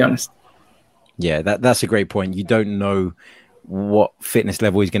 to be honest. Yeah, that's a great point. You don't know what fitness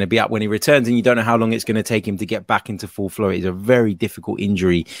level he's going to be at when he returns, and you don't know how long it's going to take him to get back into full flow. It's a very difficult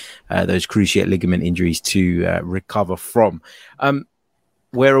injury, those cruciate ligament injuries, to recover from.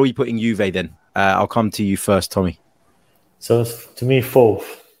 Where are we putting Juve then? I'll come to you first, Tommy. So to me,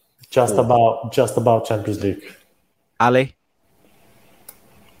 fourth, just about Champions League. Ale?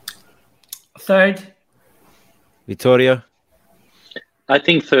 Third. Vittorio? I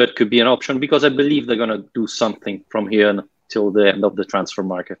think third could be an option, because I believe they're going to do something from here till the end of the transfer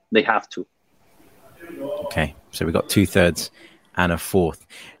market. They have to. Okay, so we've got 2/3 and a fourth.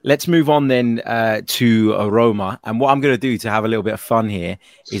 Let's move on then to Roma. And what I'm going to do to have a little bit of fun here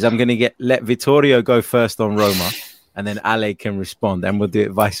is I'm going to let Vittorio go first on Roma, and then Ale can respond, and we'll do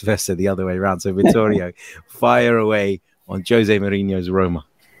it vice versa the other way around. So Vittorio, fire away on Jose Mourinho's Roma.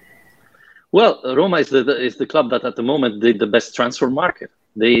 Well, Roma is the club that at the moment did the best transfer market.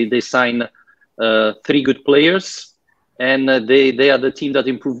 They sign 3 good players, and they are the team that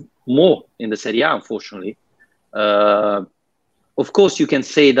improved more in the Serie A, unfortunately. Of course, you can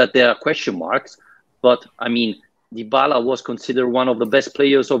say that there are question marks, but I mean, Dybala was considered one of the best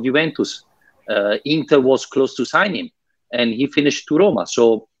players of Juventus. Inter was close to sign him, and he finished to Roma.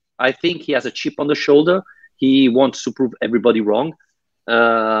 So I think he has a chip on the shoulder. He wants to prove everybody wrong.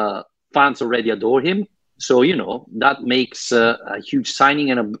 Fans already adore him. So, that makes a huge signing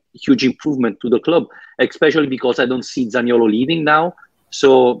and a huge improvement to the club, especially because I don't see Zaniolo leaving now.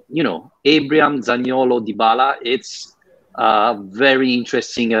 So, Abraham, Zaniolo, Dybala, it's a very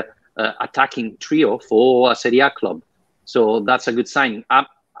interesting attacking trio for a Serie A club. So that's a good signing.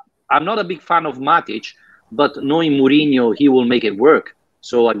 I'm not a big fan of Matic, but knowing Mourinho, he will make it work.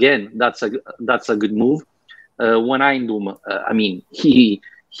 So again, that's a good move. Wijnaldum,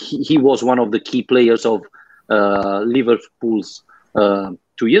 he was one of the key players of Liverpool's 2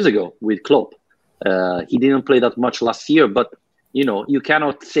 years ago with Klopp. He didn't play that much last year, but you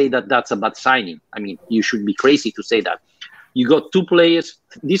cannot say that that's a bad signing. I mean, you should be crazy to say that. You got 2 players,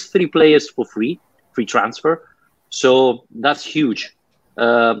 these 3 players for free transfer. So that's huge.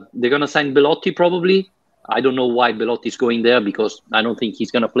 They're going to sign Belotti probably. I don't know why Belotti is going there, because I don't think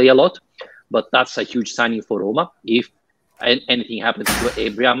he's going to play a lot. But that's a huge signing for Roma. If anything happens to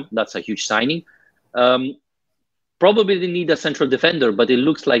Abraham, that's a huge signing. Probably they need a central defender, but it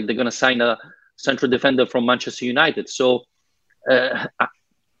looks like they're going to sign a central defender from Manchester United. So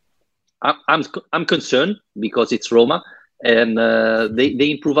I'm concerned, because it's Roma, and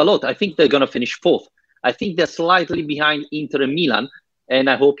they improve a lot. I think they're going to finish 4th. I think they're slightly behind Inter and Milan, and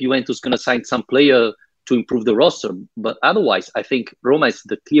I hope Juventus is going to sign some player to improve the roster. But otherwise, I think Roma is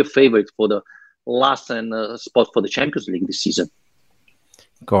the clear favorite for the last spot for the Champions League this season.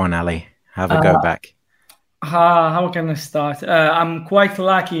 Go on, Ali. Have a go back. How can I start? I'm quite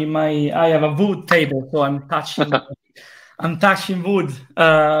lucky. I have a wood table, so I'm touching wood.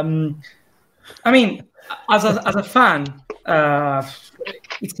 I mean, as a fan,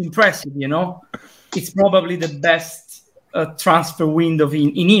 it's impressive. It's probably the best transfer window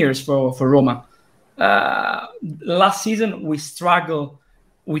in years for Roma. Last season we struggled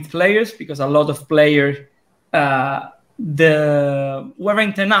with players, because a lot of players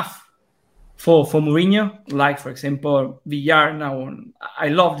weren't enough for Mourinho, like, for example, Villar. Now, I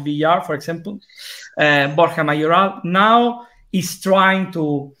loved Villar, for example. Borja Mayoral now is trying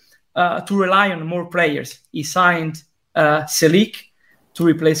to rely on more players. He signed Selic to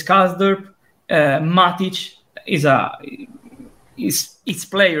replace Karsdorp. Matic is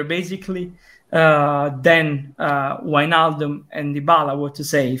player, basically. Then Wijnaldum and Dybala, what to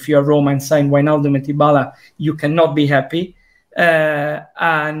say? If you're Roma and sign Wijnaldum and Dybala, you cannot be happy.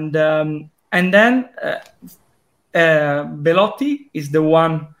 And then Belotti is the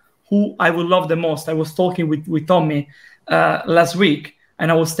one who I would love the most. I was talking with Tommy last week,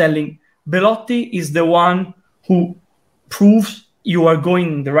 and I was telling Belotti is the one who proves you are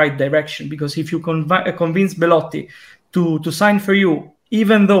going in the right direction. Because if you convince Belotti to sign for you,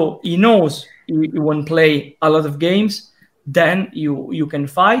 even though he knows he won't play a lot of games, then you can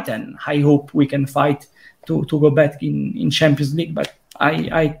fight, and I hope we can fight to go back in Champions League. But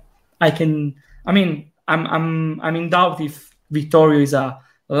I'm in doubt if Vittorio is a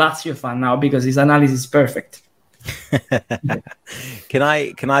Lazio fan now, because his analysis is perfect. Can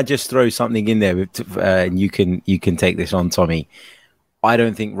I just throw something in there, and you can take this on, Tommy? I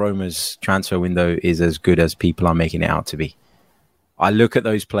don't think Roma's transfer window is as good as people are making it out to be. I look at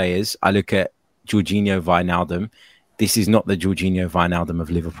those players. I look at Jorginho Wijnaldum. This is not the Jorginho Wijnaldum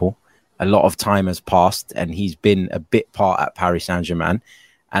of Liverpool. A lot of time has passed, and he's been a bit part at Paris Saint-Germain.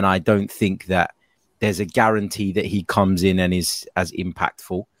 And I don't think that there's a guarantee that he comes in and is as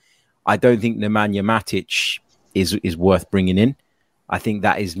impactful. I don't think Nemanja Matic is worth bringing in. I think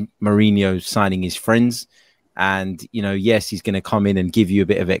that is Mourinho signing his friends. And, yes, he's going to come in and give you a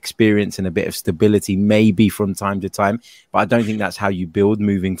bit of experience and a bit of stability, maybe from time to time. But I don't think that's how you build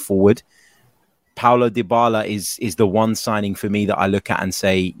moving forward. Paulo Dybala is the one signing for me that I look at and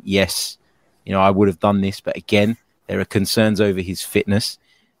say, yes, I would have done this. But again, there are concerns over his fitness.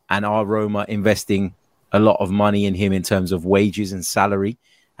 And are Roma investing a lot of money in him in terms of wages and salary?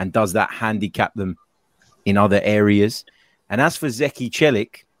 And does that handicap them in other areas? And as for Zeki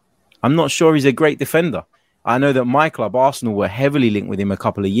Celik, I'm not sure he's a great defender. I know that my club, Arsenal, were heavily linked with him a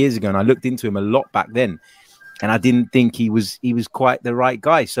couple of years ago, and I looked into him a lot back then, and I didn't think he was quite the right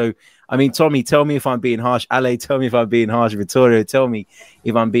guy. So, Tommy, tell me if I'm being harsh. Ale, tell me if I'm being harsh. Vittorio, tell me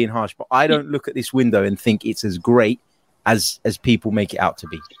if I'm being harsh. But I don't look at this window and think it's as great as people make it out to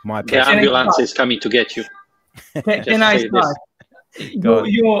be. The ambulance is coming to get you. Can I start?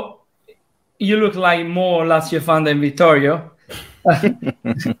 You look like more Lazio fan than Vittorio.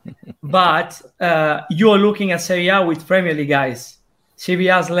 But you're looking at Serie A with Premier League guys. Serie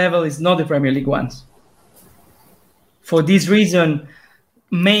A's level is not the Premier League ones. For this reason,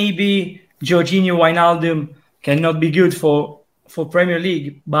 maybe Jorginho Wijnaldum cannot be good for Premier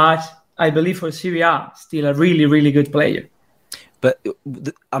League, but I believe for Serie A, still a really, really good player. But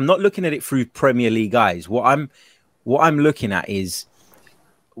I'm not looking at it through Premier League eyes. What I'm looking at is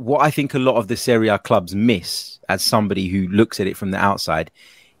what I think a lot of the Serie A clubs miss, as somebody who looks at it from the outside,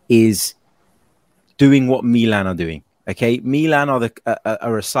 is doing what Milan are doing. Okay, Milan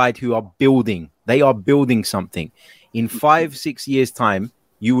are a side who are building. They are building something. In 5-6 years' time,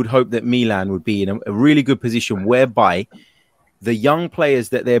 you would hope that Milan would be in a really good position whereby the young players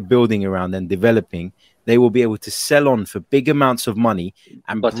that they're building around and developing, they will be able to sell on for big amounts of money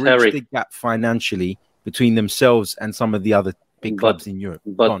and bridge the gap financially between themselves and some of the other big clubs in Europe.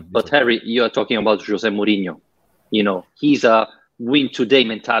 But Harry, you are talking about Jose Mourinho. He's a win today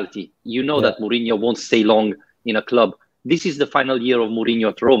mentality. That Mourinho won't stay long in a club. This is the final year of Mourinho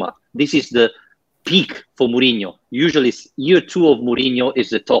at Roma. This is the peak for Mourinho. Usually year 2 of Mourinho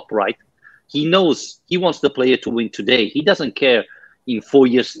is the top, right? He knows he wants the player to win today. He doesn't care in 4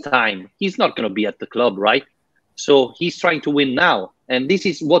 years' time. He's not going to be at the club, right? So he's trying to win now. And this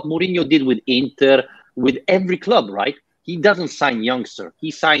is what Mourinho did with Inter, with every club, right? He doesn't sign youngster.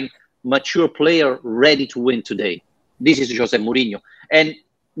 He signed mature player ready to win today. This is Jose Mourinho. And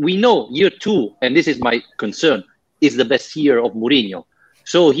we know year 2, and this is my concern, is the best year of Mourinho.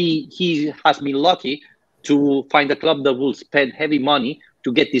 So he has been lucky to find a club that will spend heavy money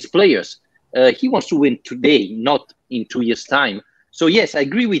to get these players. He wants to win today, not in 2 years' time. So yes, I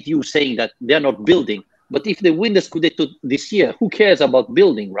agree with you saying that they're not building. But if they win the Scudetto this year, who cares about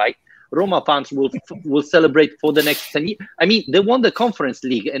building, right? Roma fans will celebrate for the next 10 years. They won the Conference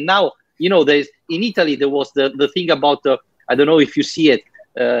League. And now, there's in Italy, there was the thing about, I don't know if you see it,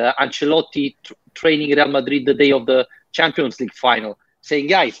 Ancelotti training Real Madrid the day of the Champions League final, saying,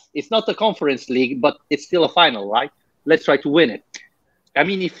 guys, it's not the Conference League, but it's still a final, right? Let's try to win it. I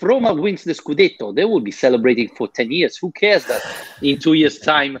mean, if Roma wins the Scudetto, they will be celebrating for 10 years. Who cares that in 2 years'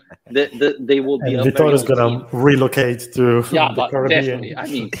 time they will be? And Vittorio's going to relocate to the Caribbean.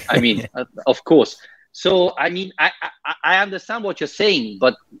 Definitely. I mean, of course. So, I mean, I understand what you're saying,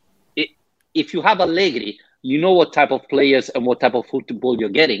 but if you have Allegri, you know what type of players and what type of football you're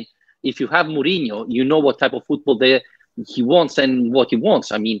getting. If you have Mourinho, you know what type of football he wants and what he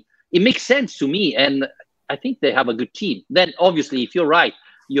wants. I mean, it makes sense to me, and I think they have a good team. Then, obviously, if you're right,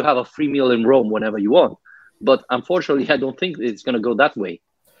 you have a free meal in Rome whenever you want. But unfortunately, I don't think it's going to go that way.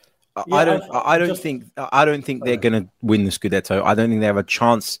 I don't think they're going to win the Scudetto. I don't think they have a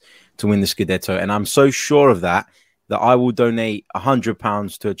chance to win the Scudetto, and I'm so sure of that I will donate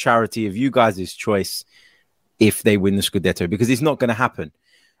 £100 to a charity of you guys' choice if they win the Scudetto, because it's not going to happen.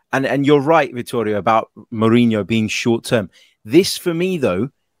 And you're right, Vittorio, about Mourinho being short term. This, for me, though,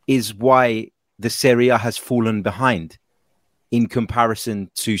 is why the Serie A has fallen behind in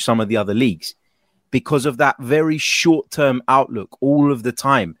comparison to some of the other leagues, because of that very short-term outlook all of the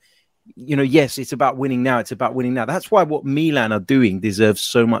time. You know, yes, it's about winning now. It's about winning now. That's why what Milan are doing deserves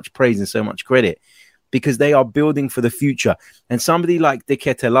so much praise and so much credit, because they are building for the future. And somebody like De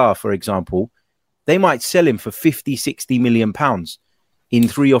Ketelaere, for example, they might sell him for 50, 60 million pounds in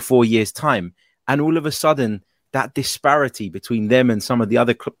 3 or 4 years' time. And all of a sudden, that disparity between them and some of the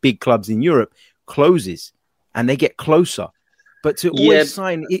other big clubs in Europe closes and they get closer. But to always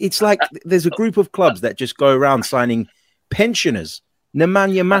sign, it's like there's a group of clubs that just go around signing pensioners.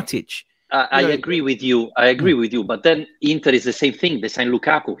 Nemanja Matic. I agree with you. But then Inter is the same thing. They signed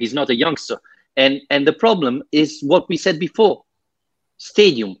Lukaku. He's not a youngster. And the problem is what we said before.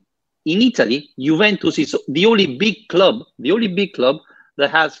 Stadium. In Italy, Juventus is the only big club that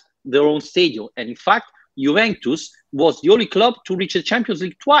has their own stadium. And in fact, Juventus was the only club to reach the Champions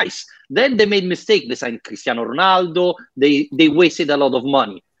League twice. Then they made mistake. They signed Cristiano Ronaldo. They wasted a lot of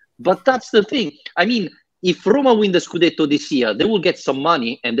money. But that's the thing. I mean, if Roma win the Scudetto this year, they will get some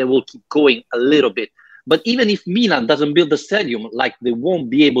money and they will keep going a little bit. But even if Milan doesn't build the stadium, like they won't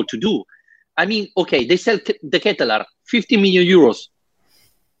be able to do, I mean, okay, they sell De Ketelaere, 50 million euros.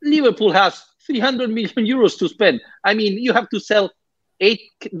 Liverpool has 300 million euros to spend. I mean, you have to sell 8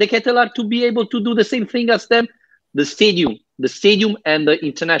 De Ketelaere to be able to do the same thing as them. The stadium and the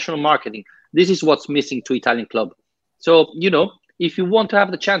international marketing. This is what's missing to Italian club. So, you know, if you want to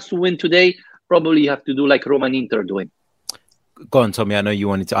have the chance to win today, probably you have to do like Roma and Inter doing. Go on, Tommy. I know you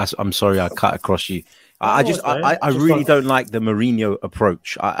wanted to ask. I'm sorry I cut across you. I really don't like the Mourinho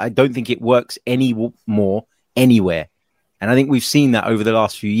approach. I don't think it works any more anywhere. And I think we've seen that over the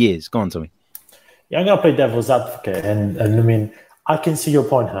last few years. Go on, Tommy. Yeah, I'm going to play devil's advocate. And I mean, I can see your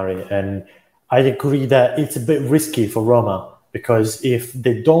point, Harry. And I agree that it's a bit risky for Roma, because if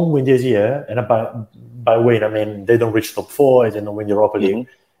they don't win this year, and by win, I mean they don't reach top 4, they don't win Europa League,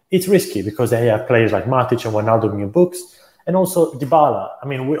 it's risky because they have players like Matic and Wijnaldum in your books. And also Dybala. I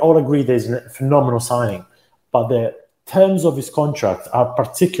mean, we all agree there's a phenomenal signing, but the terms of his contract are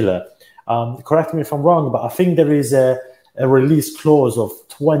particular. Correct me if I'm wrong, but I think there is a release clause of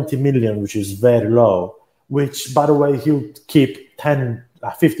 20 million, which is very low, which, by the way, he'll keep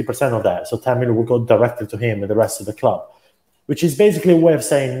 50% of that. So 10 million will go directly to him and the rest of the club, which is basically a way of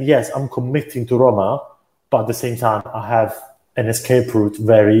saying, yes, I'm committing to Roma, but at the same time, I have an escape route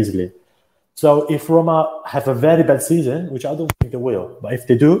very easily. So if Roma have a very bad season, which I don't think they will, but if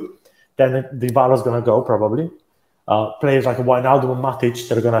they do, then Dybala's going to go probably. Players like Wijnaldum and Matic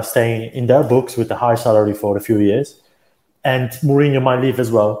that are going to stay in their books with a high salary for a few years. And Mourinho might leave as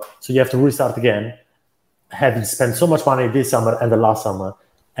well. So you have to restart again, having spent so much money this summer and the last summer.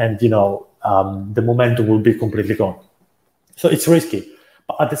 And, you know, the momentum will be completely gone. So it's risky.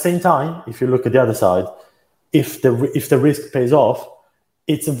 But at the same time, if you look at the other side, if the risk pays off,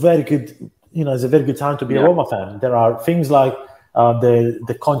 it's a very good, it's a very good time to be a Roma fan. There are things like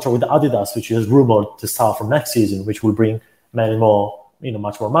the contract with Adidas, which is rumored to start from next season, which will bring many more,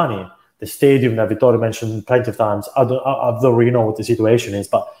 much more money. The stadium that Vittorio mentioned plenty of times, I don't really know what the situation is,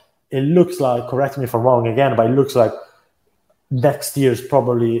 but it looks like, correct me if I'm wrong again, but it looks like next year is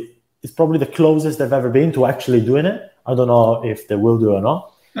probably the closest they've ever been to actually doing it. I don't know if they will do or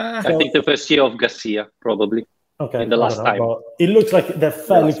not. I think the first year of Garcia, probably. Okay, in the last time. But it looks like they're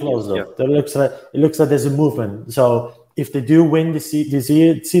fairly close, though. Yeah. It looks like there's a movement. So if they do win this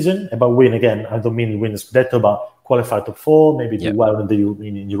season, and by win again, I don't mean win the Scudetto, but qualify top 4, maybe do well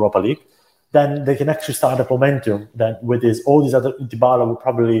in Europa League, then they can actually start a momentum. Then with all these other, Dybala will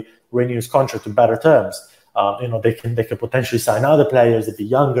probably renew his contract to better terms. They can potentially sign other players that be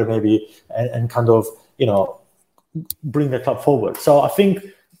younger, maybe, and kind of bring the club forward. So I think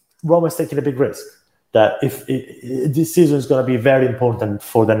Roma's taking a big risk. that this season is going to be very important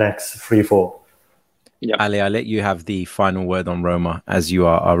for the next 3-4. Yeah, Ali, I'll let you have the final word on Roma, as you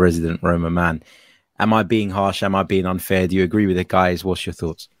are our resident Roma man. Am I being harsh? Am I being unfair? Do you agree with the guys? What's your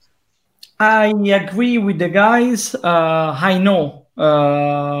thoughts? I agree with the guys. I know.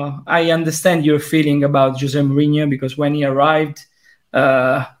 I understand your feeling about Jose Mourinho, because when he arrived,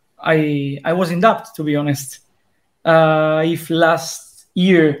 I was in doubt, to be honest. If last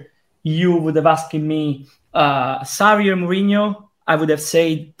year you would have asked me Sarri or Mourinho, I would have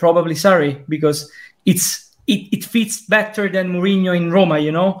said probably Sarri, because it fits better than Mourinho in Roma.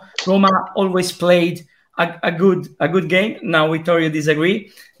 You know, Roma always played a good game. Now Vittorio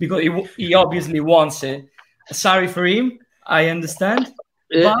disagree, because he obviously wants it. Sarri for him, I understand.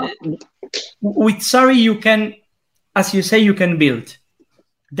 But with Sarri, you can, as you say, you can build.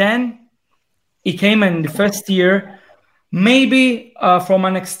 Then he came in the first year. Maybe from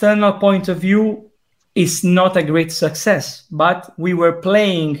an external point of view, it's not a great success, but we were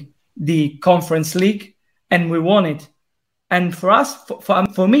playing the Conference League and we won it. And for us,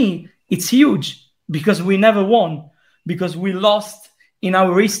 for me, it's huge, because we never won, because we lost in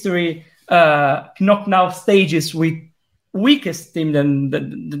our history knockout stages with weakest team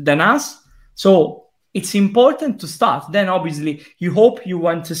than us. So it's important to start. Then obviously you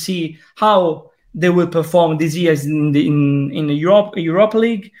want to see how they will perform this year in the Europa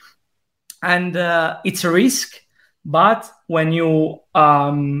League, and it's a risk. But when you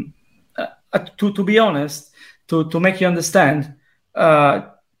to be honest, to make you understand,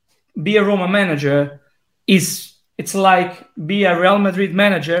 be a Roma manager it's like be a Real Madrid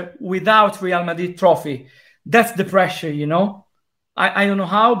manager without Real Madrid trophy. That's the pressure, you know. I don't know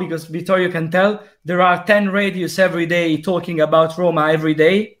how, because Vittorio can tell there are 10 radios every day talking about Roma every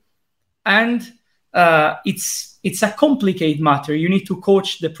day, and it's a complicated matter. You need to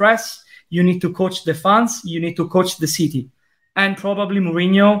coach the press, you need to coach the fans, you need to coach the city, and probably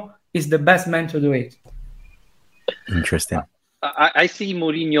Mourinho is the best man to do it. Interesting. I see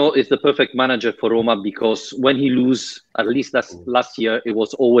Mourinho is the perfect manager for Roma, because when he lose, at least last year, it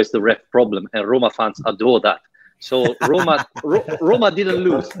was always the ref problem, and Roma fans adore that. So Roma didn't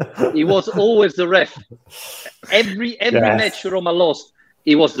lose. It was always the ref. Every match Roma lost,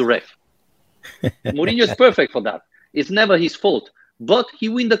 it was the ref. Mourinho is perfect for that. It's never his fault, but he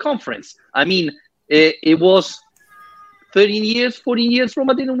win the conference. I mean, it was 13 years, 14 years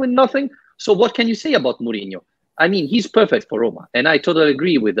Roma didn't win nothing. So what can you say about Mourinho? I mean, he's perfect for Roma, and I totally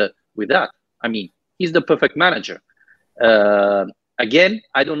agree with that. I mean, he's the perfect manager. Again,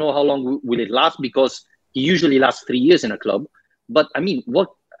 I don't know how long will it last, because he usually lasts 3 years in a club. But I mean, what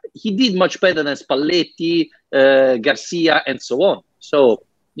he did much better than Spalletti, Garcia, and so on. So,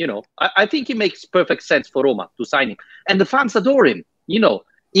 you know, I think it makes perfect sense for Roma to sign him, and the fans adore him. You know,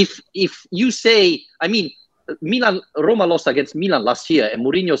 if you say, I mean, Roma lost against Milan last year, and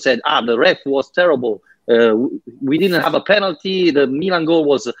Mourinho said, the ref was terrible. We didn't have a penalty. The Milan goal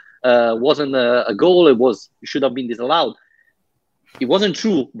wasn't a goal. It should have been disallowed. It wasn't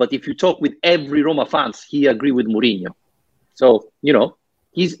true. But if you talk with every Roma fans, he agree with Mourinho. So, you know,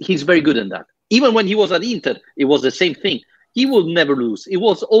 he's very good in that. Even when he was at Inter, it was the same thing. He will never lose. It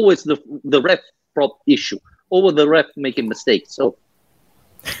was always the ref prop issue, over the ref making mistakes. So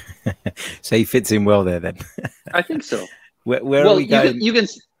he fits in well there then. I think so. Where are we going?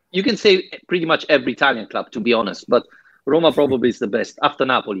 You can say pretty much every Italian club, to be honest, but Roma probably is the best after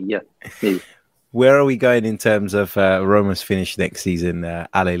Napoli. Yeah, maybe. Where are we going in terms of Roma's finish next season?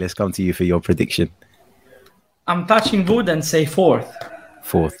 Ale, let's come to you for your prediction. I'm touching wood and say fourth.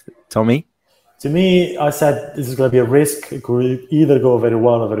 Tommy? To me, I said this is going to be a risk. It could either go very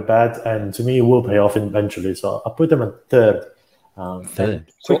well or very bad, and to me, it will pay off eventually. So I put them at third. Third.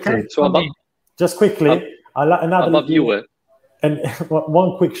 Quickly, above you. And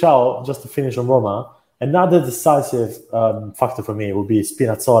one quick shout, just to finish on Roma. Another decisive factor for me will be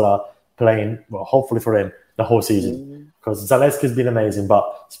Spinazzola playing, well, hopefully for him, the whole season. Because Zalewski's been amazing,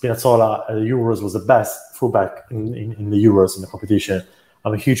 but Spinazzola at the Euros was the best fullback in the Euros in the competition.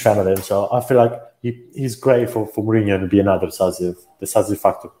 I'm a huge fan of him, so I feel like he's great for Mourinho to be another decisive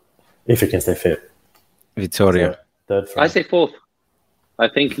factor if he can stay fit. Vittorio. So, I say fourth. I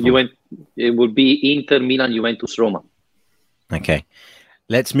think it would be Inter, Milan, Juventus, Roma. Okay.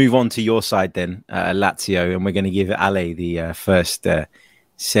 Let's move on to your side then, Lazio, and we're going to give Ale the first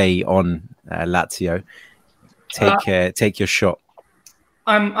say on Lazio. Take your shot.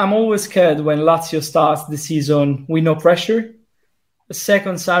 I'm always scared when Lazio starts the season with no pressure. The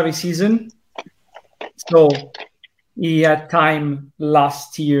second Sarri season, so he had time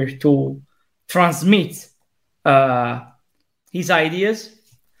last year to transmit his ideas.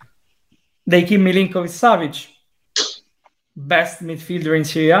 They keep Milinkovic-Savic, best midfielder in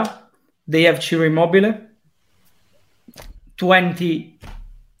Serie A. They have Ciro Immobile, 20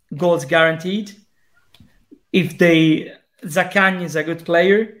 goals guaranteed. Zaccagni is a good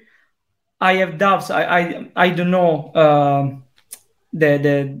player. I have doubts. I don't know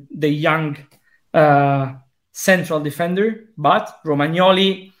the young central defender, but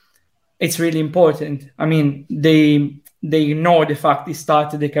Romagnoli, it's really important. I mean, they ignore the fact he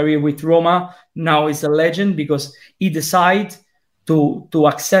started the career with Roma. Now he's a legend because he decided to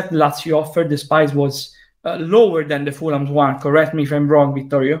accept Lazio offer despite was lower than the Fulham's one. Correct me if I'm wrong,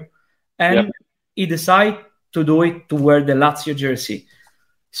 Vittorio. And he decided to do it to wear the Lazio jersey.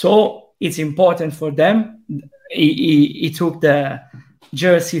 So it's important for them. He took the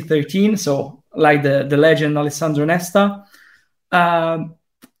jersey 13, so like the legend Alessandro Nesta.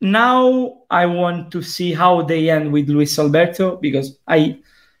 Now I want to see how they end with Luis Alberto, because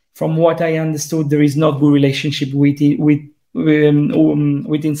from what I understood, there is not good relationship between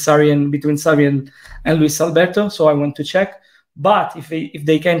Sarri and Luis Alberto. So I want to check. But if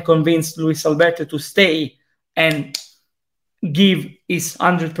they can convince Luis Alberto to stay and give his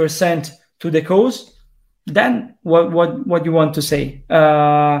 100% to the cause, then what you want to say?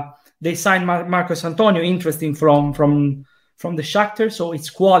 They signed Marcos Antonio, interesting from the Shakhtar, so it's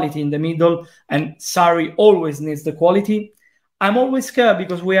quality in the middle, and Sarri always needs the quality. I'm always scared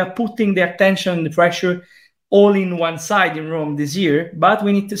because we are putting the attention and the pressure all in one side in Rome this year, but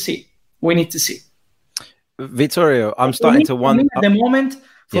we need to see. Vittorio, I'm starting to wonder.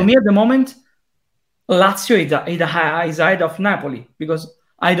 For me at the moment, Lazio is ahead of Napoli, because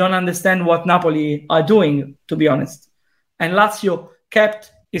I don't understand what Napoli are doing, to be honest. And Lazio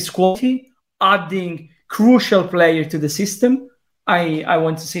kept its quality, adding crucial player to the system. I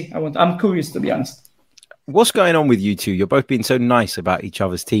want to see. I'm curious, to be honest. What's going on with you two? You're both being so nice about each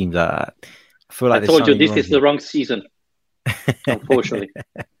other's teams. I feel like I told you this is the wrong season, unfortunately.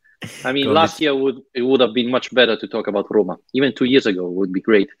 I mean, last year it would have been much better to talk about Roma. Even 2 years ago would be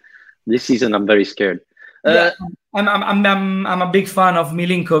great. This season, I'm very scared. I'm a big fan of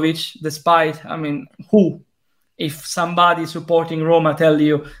Milinkovic, despite, I mean, if somebody supporting Roma tell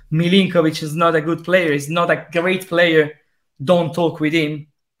you Milinkovic is not a good player, is not a great player, don't talk with him.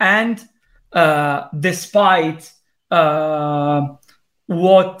 And despite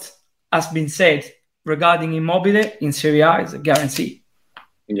what has been said regarding Immobile in Serie A, is a guarantee.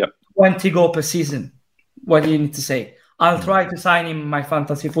 Yeah. 20 goals per season. What do you need to say? I'll try to sign him in my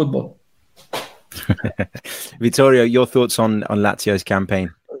fantasy football. Vittorio, your thoughts on Lazio's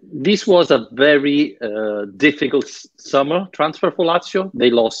campaign? This was a very difficult summer transfer for Lazio. They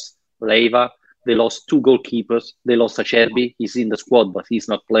lost Leiva. They lost 2 goalkeepers. They lost Acerbi. He's in the squad, but he's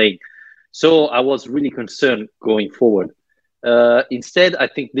not playing. So I was really concerned going forward. Instead, I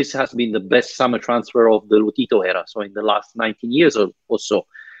think this has been the best summer transfer of the Lotito era. So in the last 19 years or so.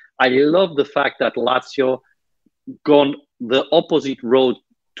 I love the fact that Lazio gone the opposite road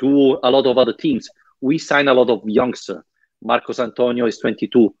to a lot of other teams. We signed a lot of youngsters. Marcos Antonio is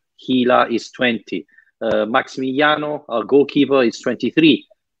 22. Gila is 20. Maximiliano, our goalkeeper, is 23.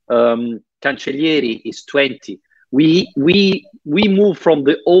 Cancellieri is 20. We moved from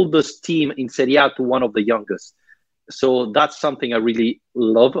the oldest team in Serie A to one of the youngest. So that's something I really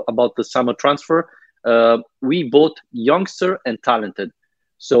love about the summer transfer. We both youngster and talented.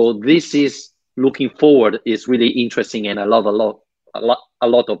 So this is, looking forward, is really interesting, and I love a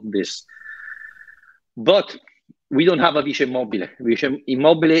lot of this. But we don't have a Vice Immobile. Vice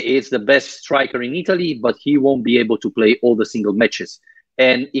Immobile is the best striker in Italy, but he won't be able to play all the single matches.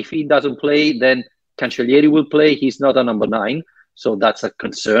 And if he doesn't play, then Cancellieri will play. He's not a number 9, so that's a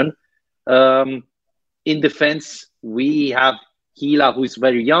concern. In defense, we have Gila, who is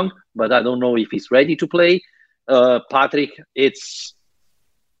very young, but I don't know if he's ready to play. Patrick, it's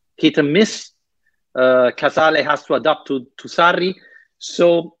hit and miss. Casale has to adapt to Sarri.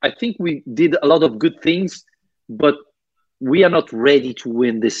 So I think we did a lot of good things, but we are not ready to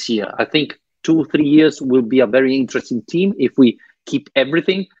win this year. I think 2-3 years will be a very interesting team if we keep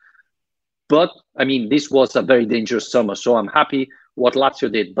everything. But, I mean, this was a very dangerous summer, so I'm happy what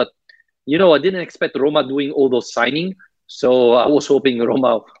Lazio did. But, you know, I didn't expect Roma doing all those signings, so I was hoping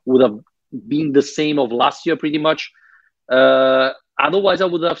Roma would have been the same of last year pretty much. Otherwise, I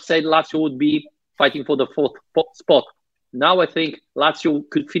would have said Lazio would be fighting for the 4th spot. Now I think Lazio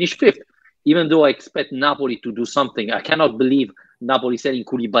could finish 5th, even though I expect Napoli to do something. I cannot believe Napoli selling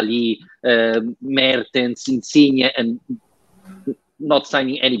Koulibaly, Mertens, Insigne, and not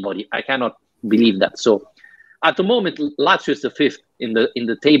signing anybody. I cannot believe that. So at the moment, Lazio is the 5th in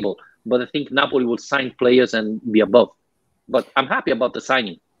the table, but I think Napoli will sign players and be above. But I'm happy about the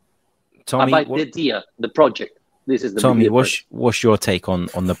signing. Tommy, about the idea, the project. This is the Tommy, what's your take on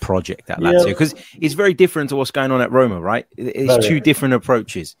the project at Lazio? Because it's very different to what's going on at Roma, right? It's two different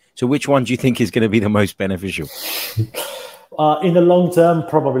approaches. So which one do you think is going to be the most beneficial? In the long term,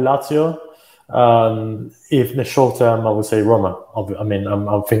 probably Lazio. If in the short term, I would say Roma. I mean,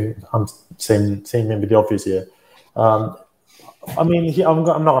 I'm saying maybe the obvious here. I mean, I'm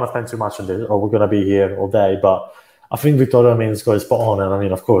not going to spend too much on this, or we're going to be here all day. But I think Vittorio has got his spot on, and I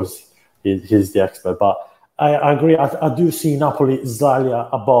mean, of course, he's the expert. But I agree. I do see Napoli slightly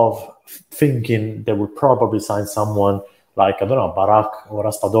above, thinking they would probably sign someone like, I don't know, Barak or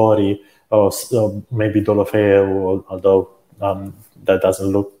Raspadori or maybe Deulofeu, although that doesn't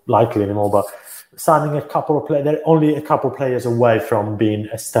look likely anymore. But signing a couple of players, they're only a couple of players away from being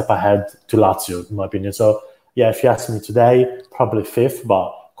a step ahead to Lazio, in my opinion. So, yeah, if you ask me today, probably fifth.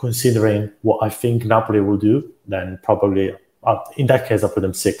 But considering what I think Napoli will do, then probably, in that case, I'll put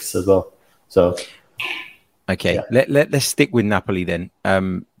them sixth as well. So... Okay, yeah. Let's stick with Napoli then.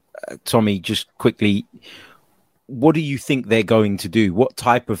 Tommy, just quickly, what do you think they're going to do? What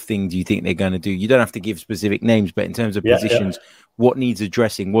type of thing do you think they're going to do? You don't have to give specific names, but in terms of positions, what needs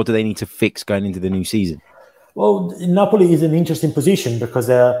addressing? What do they need to fix going into the new season? Well, Napoli is an interesting position because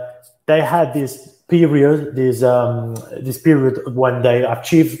they had this period when they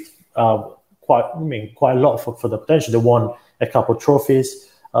achieved quite a lot for the potential. They won a couple of trophies.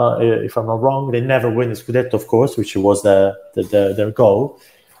 If I'm not wrong, they never win the Scudetto, of course, which was their goal.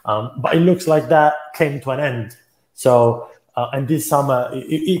 But it looks like that came to an end. So, and this summer,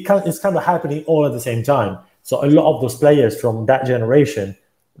 it's kind of happening all at the same time. So a lot of those players from that generation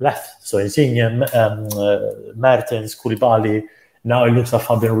left. So Insigne, Mertens, Koulibaly, now it looks like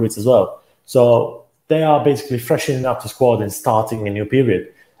Fabian Ruiz as well. So they are basically freshening up the squad and starting a new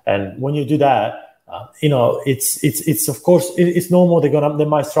period. And when you do that, it's of course it's normal. They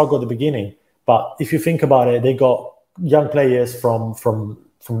might struggle at the beginning, but if you think about it, they got young players from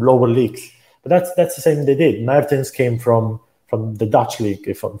lower leagues. But that's the same they did. Mertens came from the Dutch league,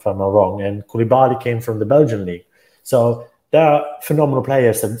 if I'm not wrong, and Koulibaly came from the Belgian league. So they are phenomenal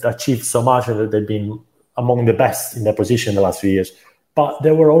players that achieved so much, and that they've been among the best in their position the last few years. But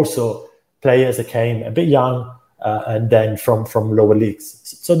there were also players that came a bit young and then from lower leagues.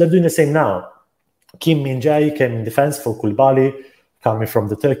 So they're doing the same now. Kim Min-jae came in defense for Koulibaly, coming from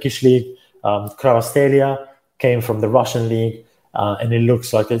the Turkish league. Kvaratskhelia came from the Russian league, and it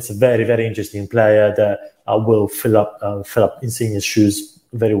looks like it's a very, very interesting player that will fill up Insigne's shoes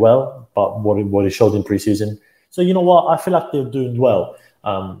very well. But what he showed in preseason, so you know what, I feel like they're doing well.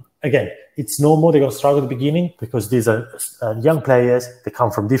 Again, it's normal they're going to struggle at the beginning because these are young players. They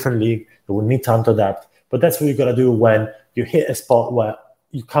come from different league. They will need time to adapt. But that's what you got to do when you hit a spot where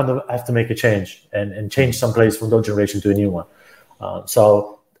you kind of have to make a change and change some players from that generation to a new one.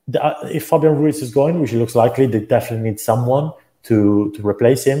 If Fabian Ruiz is going, which looks likely, they definitely need someone to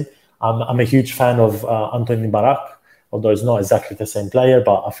replace him. I'm a huge fan of Anthony Barak, although he's not exactly the same player,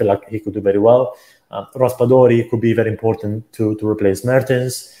 but I feel like he could do very well. Raspadori could be very important to replace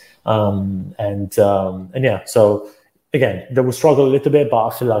Mertens. So again, they will struggle a little bit, but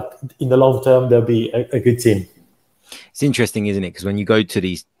I feel like in the long term, they'll be a good team. It's interesting, isn't it? Because when you go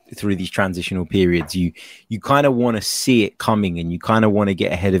through these transitional periods, you kind of want to see it coming and you kind of want to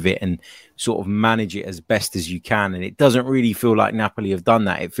get ahead of it and sort of manage it as best as you can. And it doesn't really feel like Napoli have done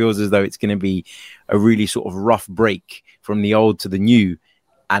that. It feels as though it's going to be a really sort of rough break from the old to the new.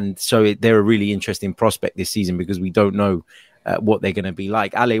 And so they're a really interesting prospect this season because we don't know what they're going to be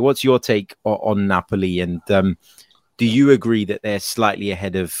like. Ale, what's your take on Napoli? And do you agree that they're slightly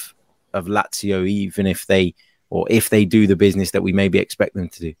ahead of Lazio, even if they do the business that we maybe expect them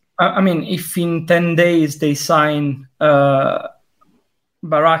to do? I mean, if in 10 days they sign Barak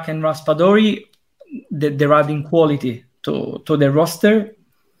and Raspadori, they're adding quality to their roster.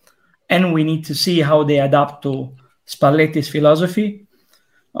 And we need to see how they adapt to Spalletti's philosophy.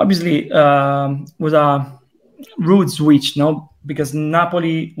 Obviously, was a rude switch, because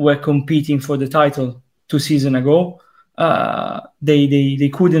Napoli were competing for the title 2 seasons ago. They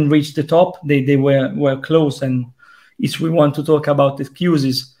couldn't reach the top. They were close, and if we want to talk about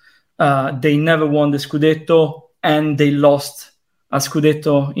excuses, they never won the Scudetto, and they lost a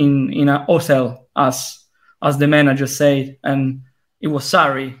Scudetto in a hotel, as the manager said, and it was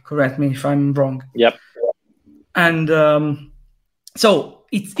Sarri. Correct me if I'm wrong. Yep. And so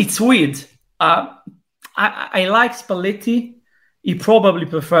it's weird. I like Spalletti. He probably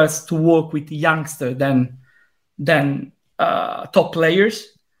prefers to work with youngster than top players.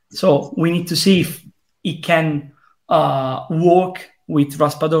 So we need to see if he can work with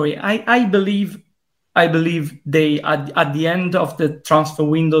Raspadori. I believe I believe they at the end of the transfer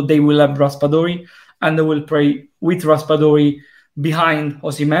window, they will have Raspadori, and they will play with Raspadori behind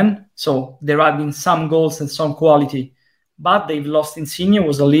Osimhen. So they're adding some goals and some quality. But they've lost Insigne,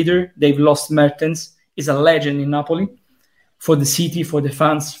 was a leader. They've lost Mertens, is a legend in Napoli, for the city, for the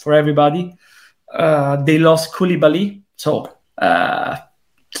fans, for everybody. They lost Koulibaly. So at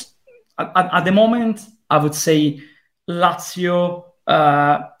the moment, I would say Lazio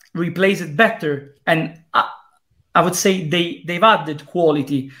replace it better. And I would say they've added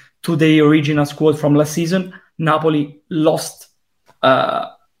quality to the original squad from last season. Napoli lost a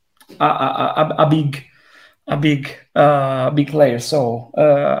big player. So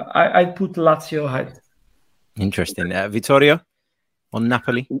I put Lazio ahead. Interesting. Vittorio, on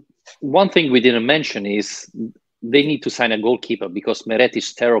Napoli? One thing we didn't mention is they need to sign a goalkeeper because Meret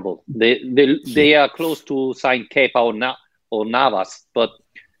is terrible. They are close to sign Kepa or Navas, but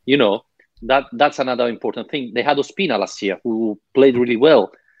that's another important thing. They had Ospina last year who played really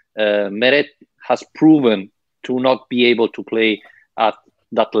well. Meret has proven to not be able to play at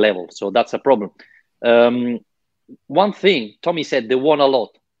that level, so that's a problem. One thing, Tommy said they won a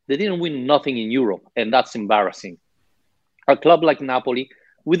lot. They didn't win nothing in Europe, and that's embarrassing. A club like Napoli,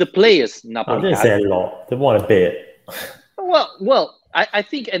 with the players Napoli I didn't say a lot. They won a bit. Well, I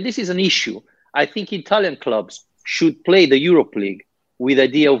think, and this is an issue, I think Italian clubs should play the Europe League with the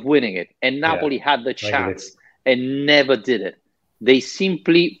idea of winning it. And Napoli had the chance and never did it. They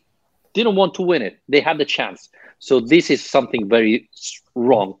simply didn't want to win it. They had the chance. So this is something very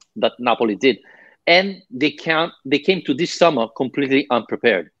wrong that Napoli did. And they came to this summer completely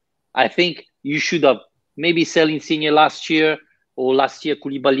unprepared. I think you should have maybe sell Insigne last year, or last year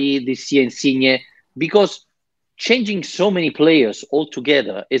Koulibaly, this year Insigne, because changing so many players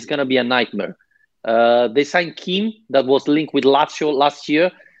altogether is going to be a nightmare. They signed Kim, that was linked with Lazio last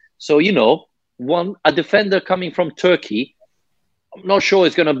year. So, a defender coming from Turkey, I'm not sure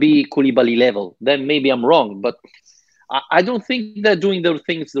it's going to be Koulibaly level. Then maybe I'm wrong, but I don't think they're doing their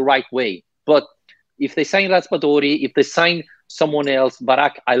things the right way. But if they sign Raspadori, if they sign someone else,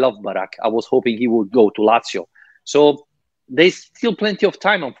 Barak, I love Barak. I was hoping he would go to Lazio. So there's still plenty of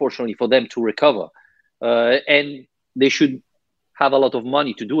time, unfortunately, for them to recover. And they should have a lot of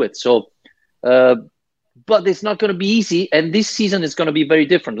money to do it. So, but it's not going to be easy. And this season is going to be very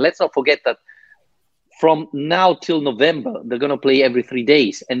different. Let's not forget that from now till November, they're going to play every 3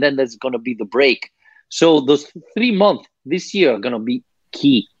 days. And then there's going to be the break. So those 3 months this year are going to be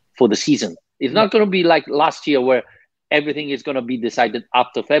key for the season. It's not going to be like last year where everything is going to be decided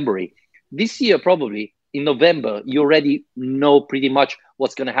after February. This year, probably in November, you already know pretty much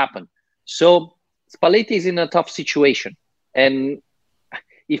what's going to happen. So Spalletti is in a tough situation. And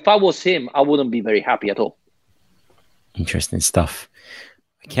if I was him, I wouldn't be very happy at all. Interesting stuff.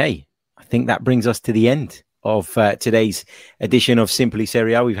 Okay. I think that brings us to the end of today's edition of Simply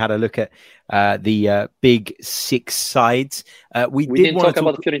Serie A. We've had a look at the big six sides. We didn't talk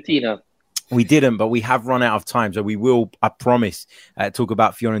about Fiorentina. We didn't, but we have run out of time. So we will, I promise, talk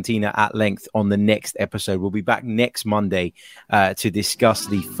about Fiorentina at length on the next episode. We'll be back next Monday to discuss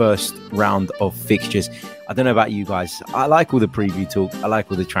the first round of fixtures. I don't know about you guys. I like all the preview talk. I like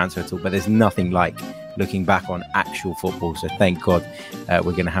all the transfer talk, but there's nothing like looking back on actual football. So thank God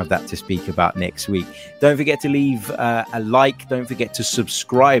we're going to have that to speak about next week. Don't forget to leave a like. Don't forget to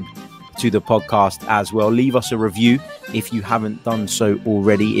subscribe to the podcast as well. Leave us a review if you haven't done so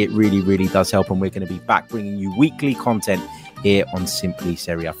already. It really, really does help. And we're going to be back bringing you weekly content here on Simply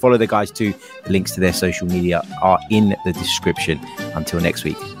Serie A. Follow the guys too. The links to their social media are in the description. Until next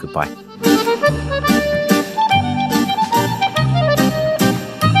week, goodbye.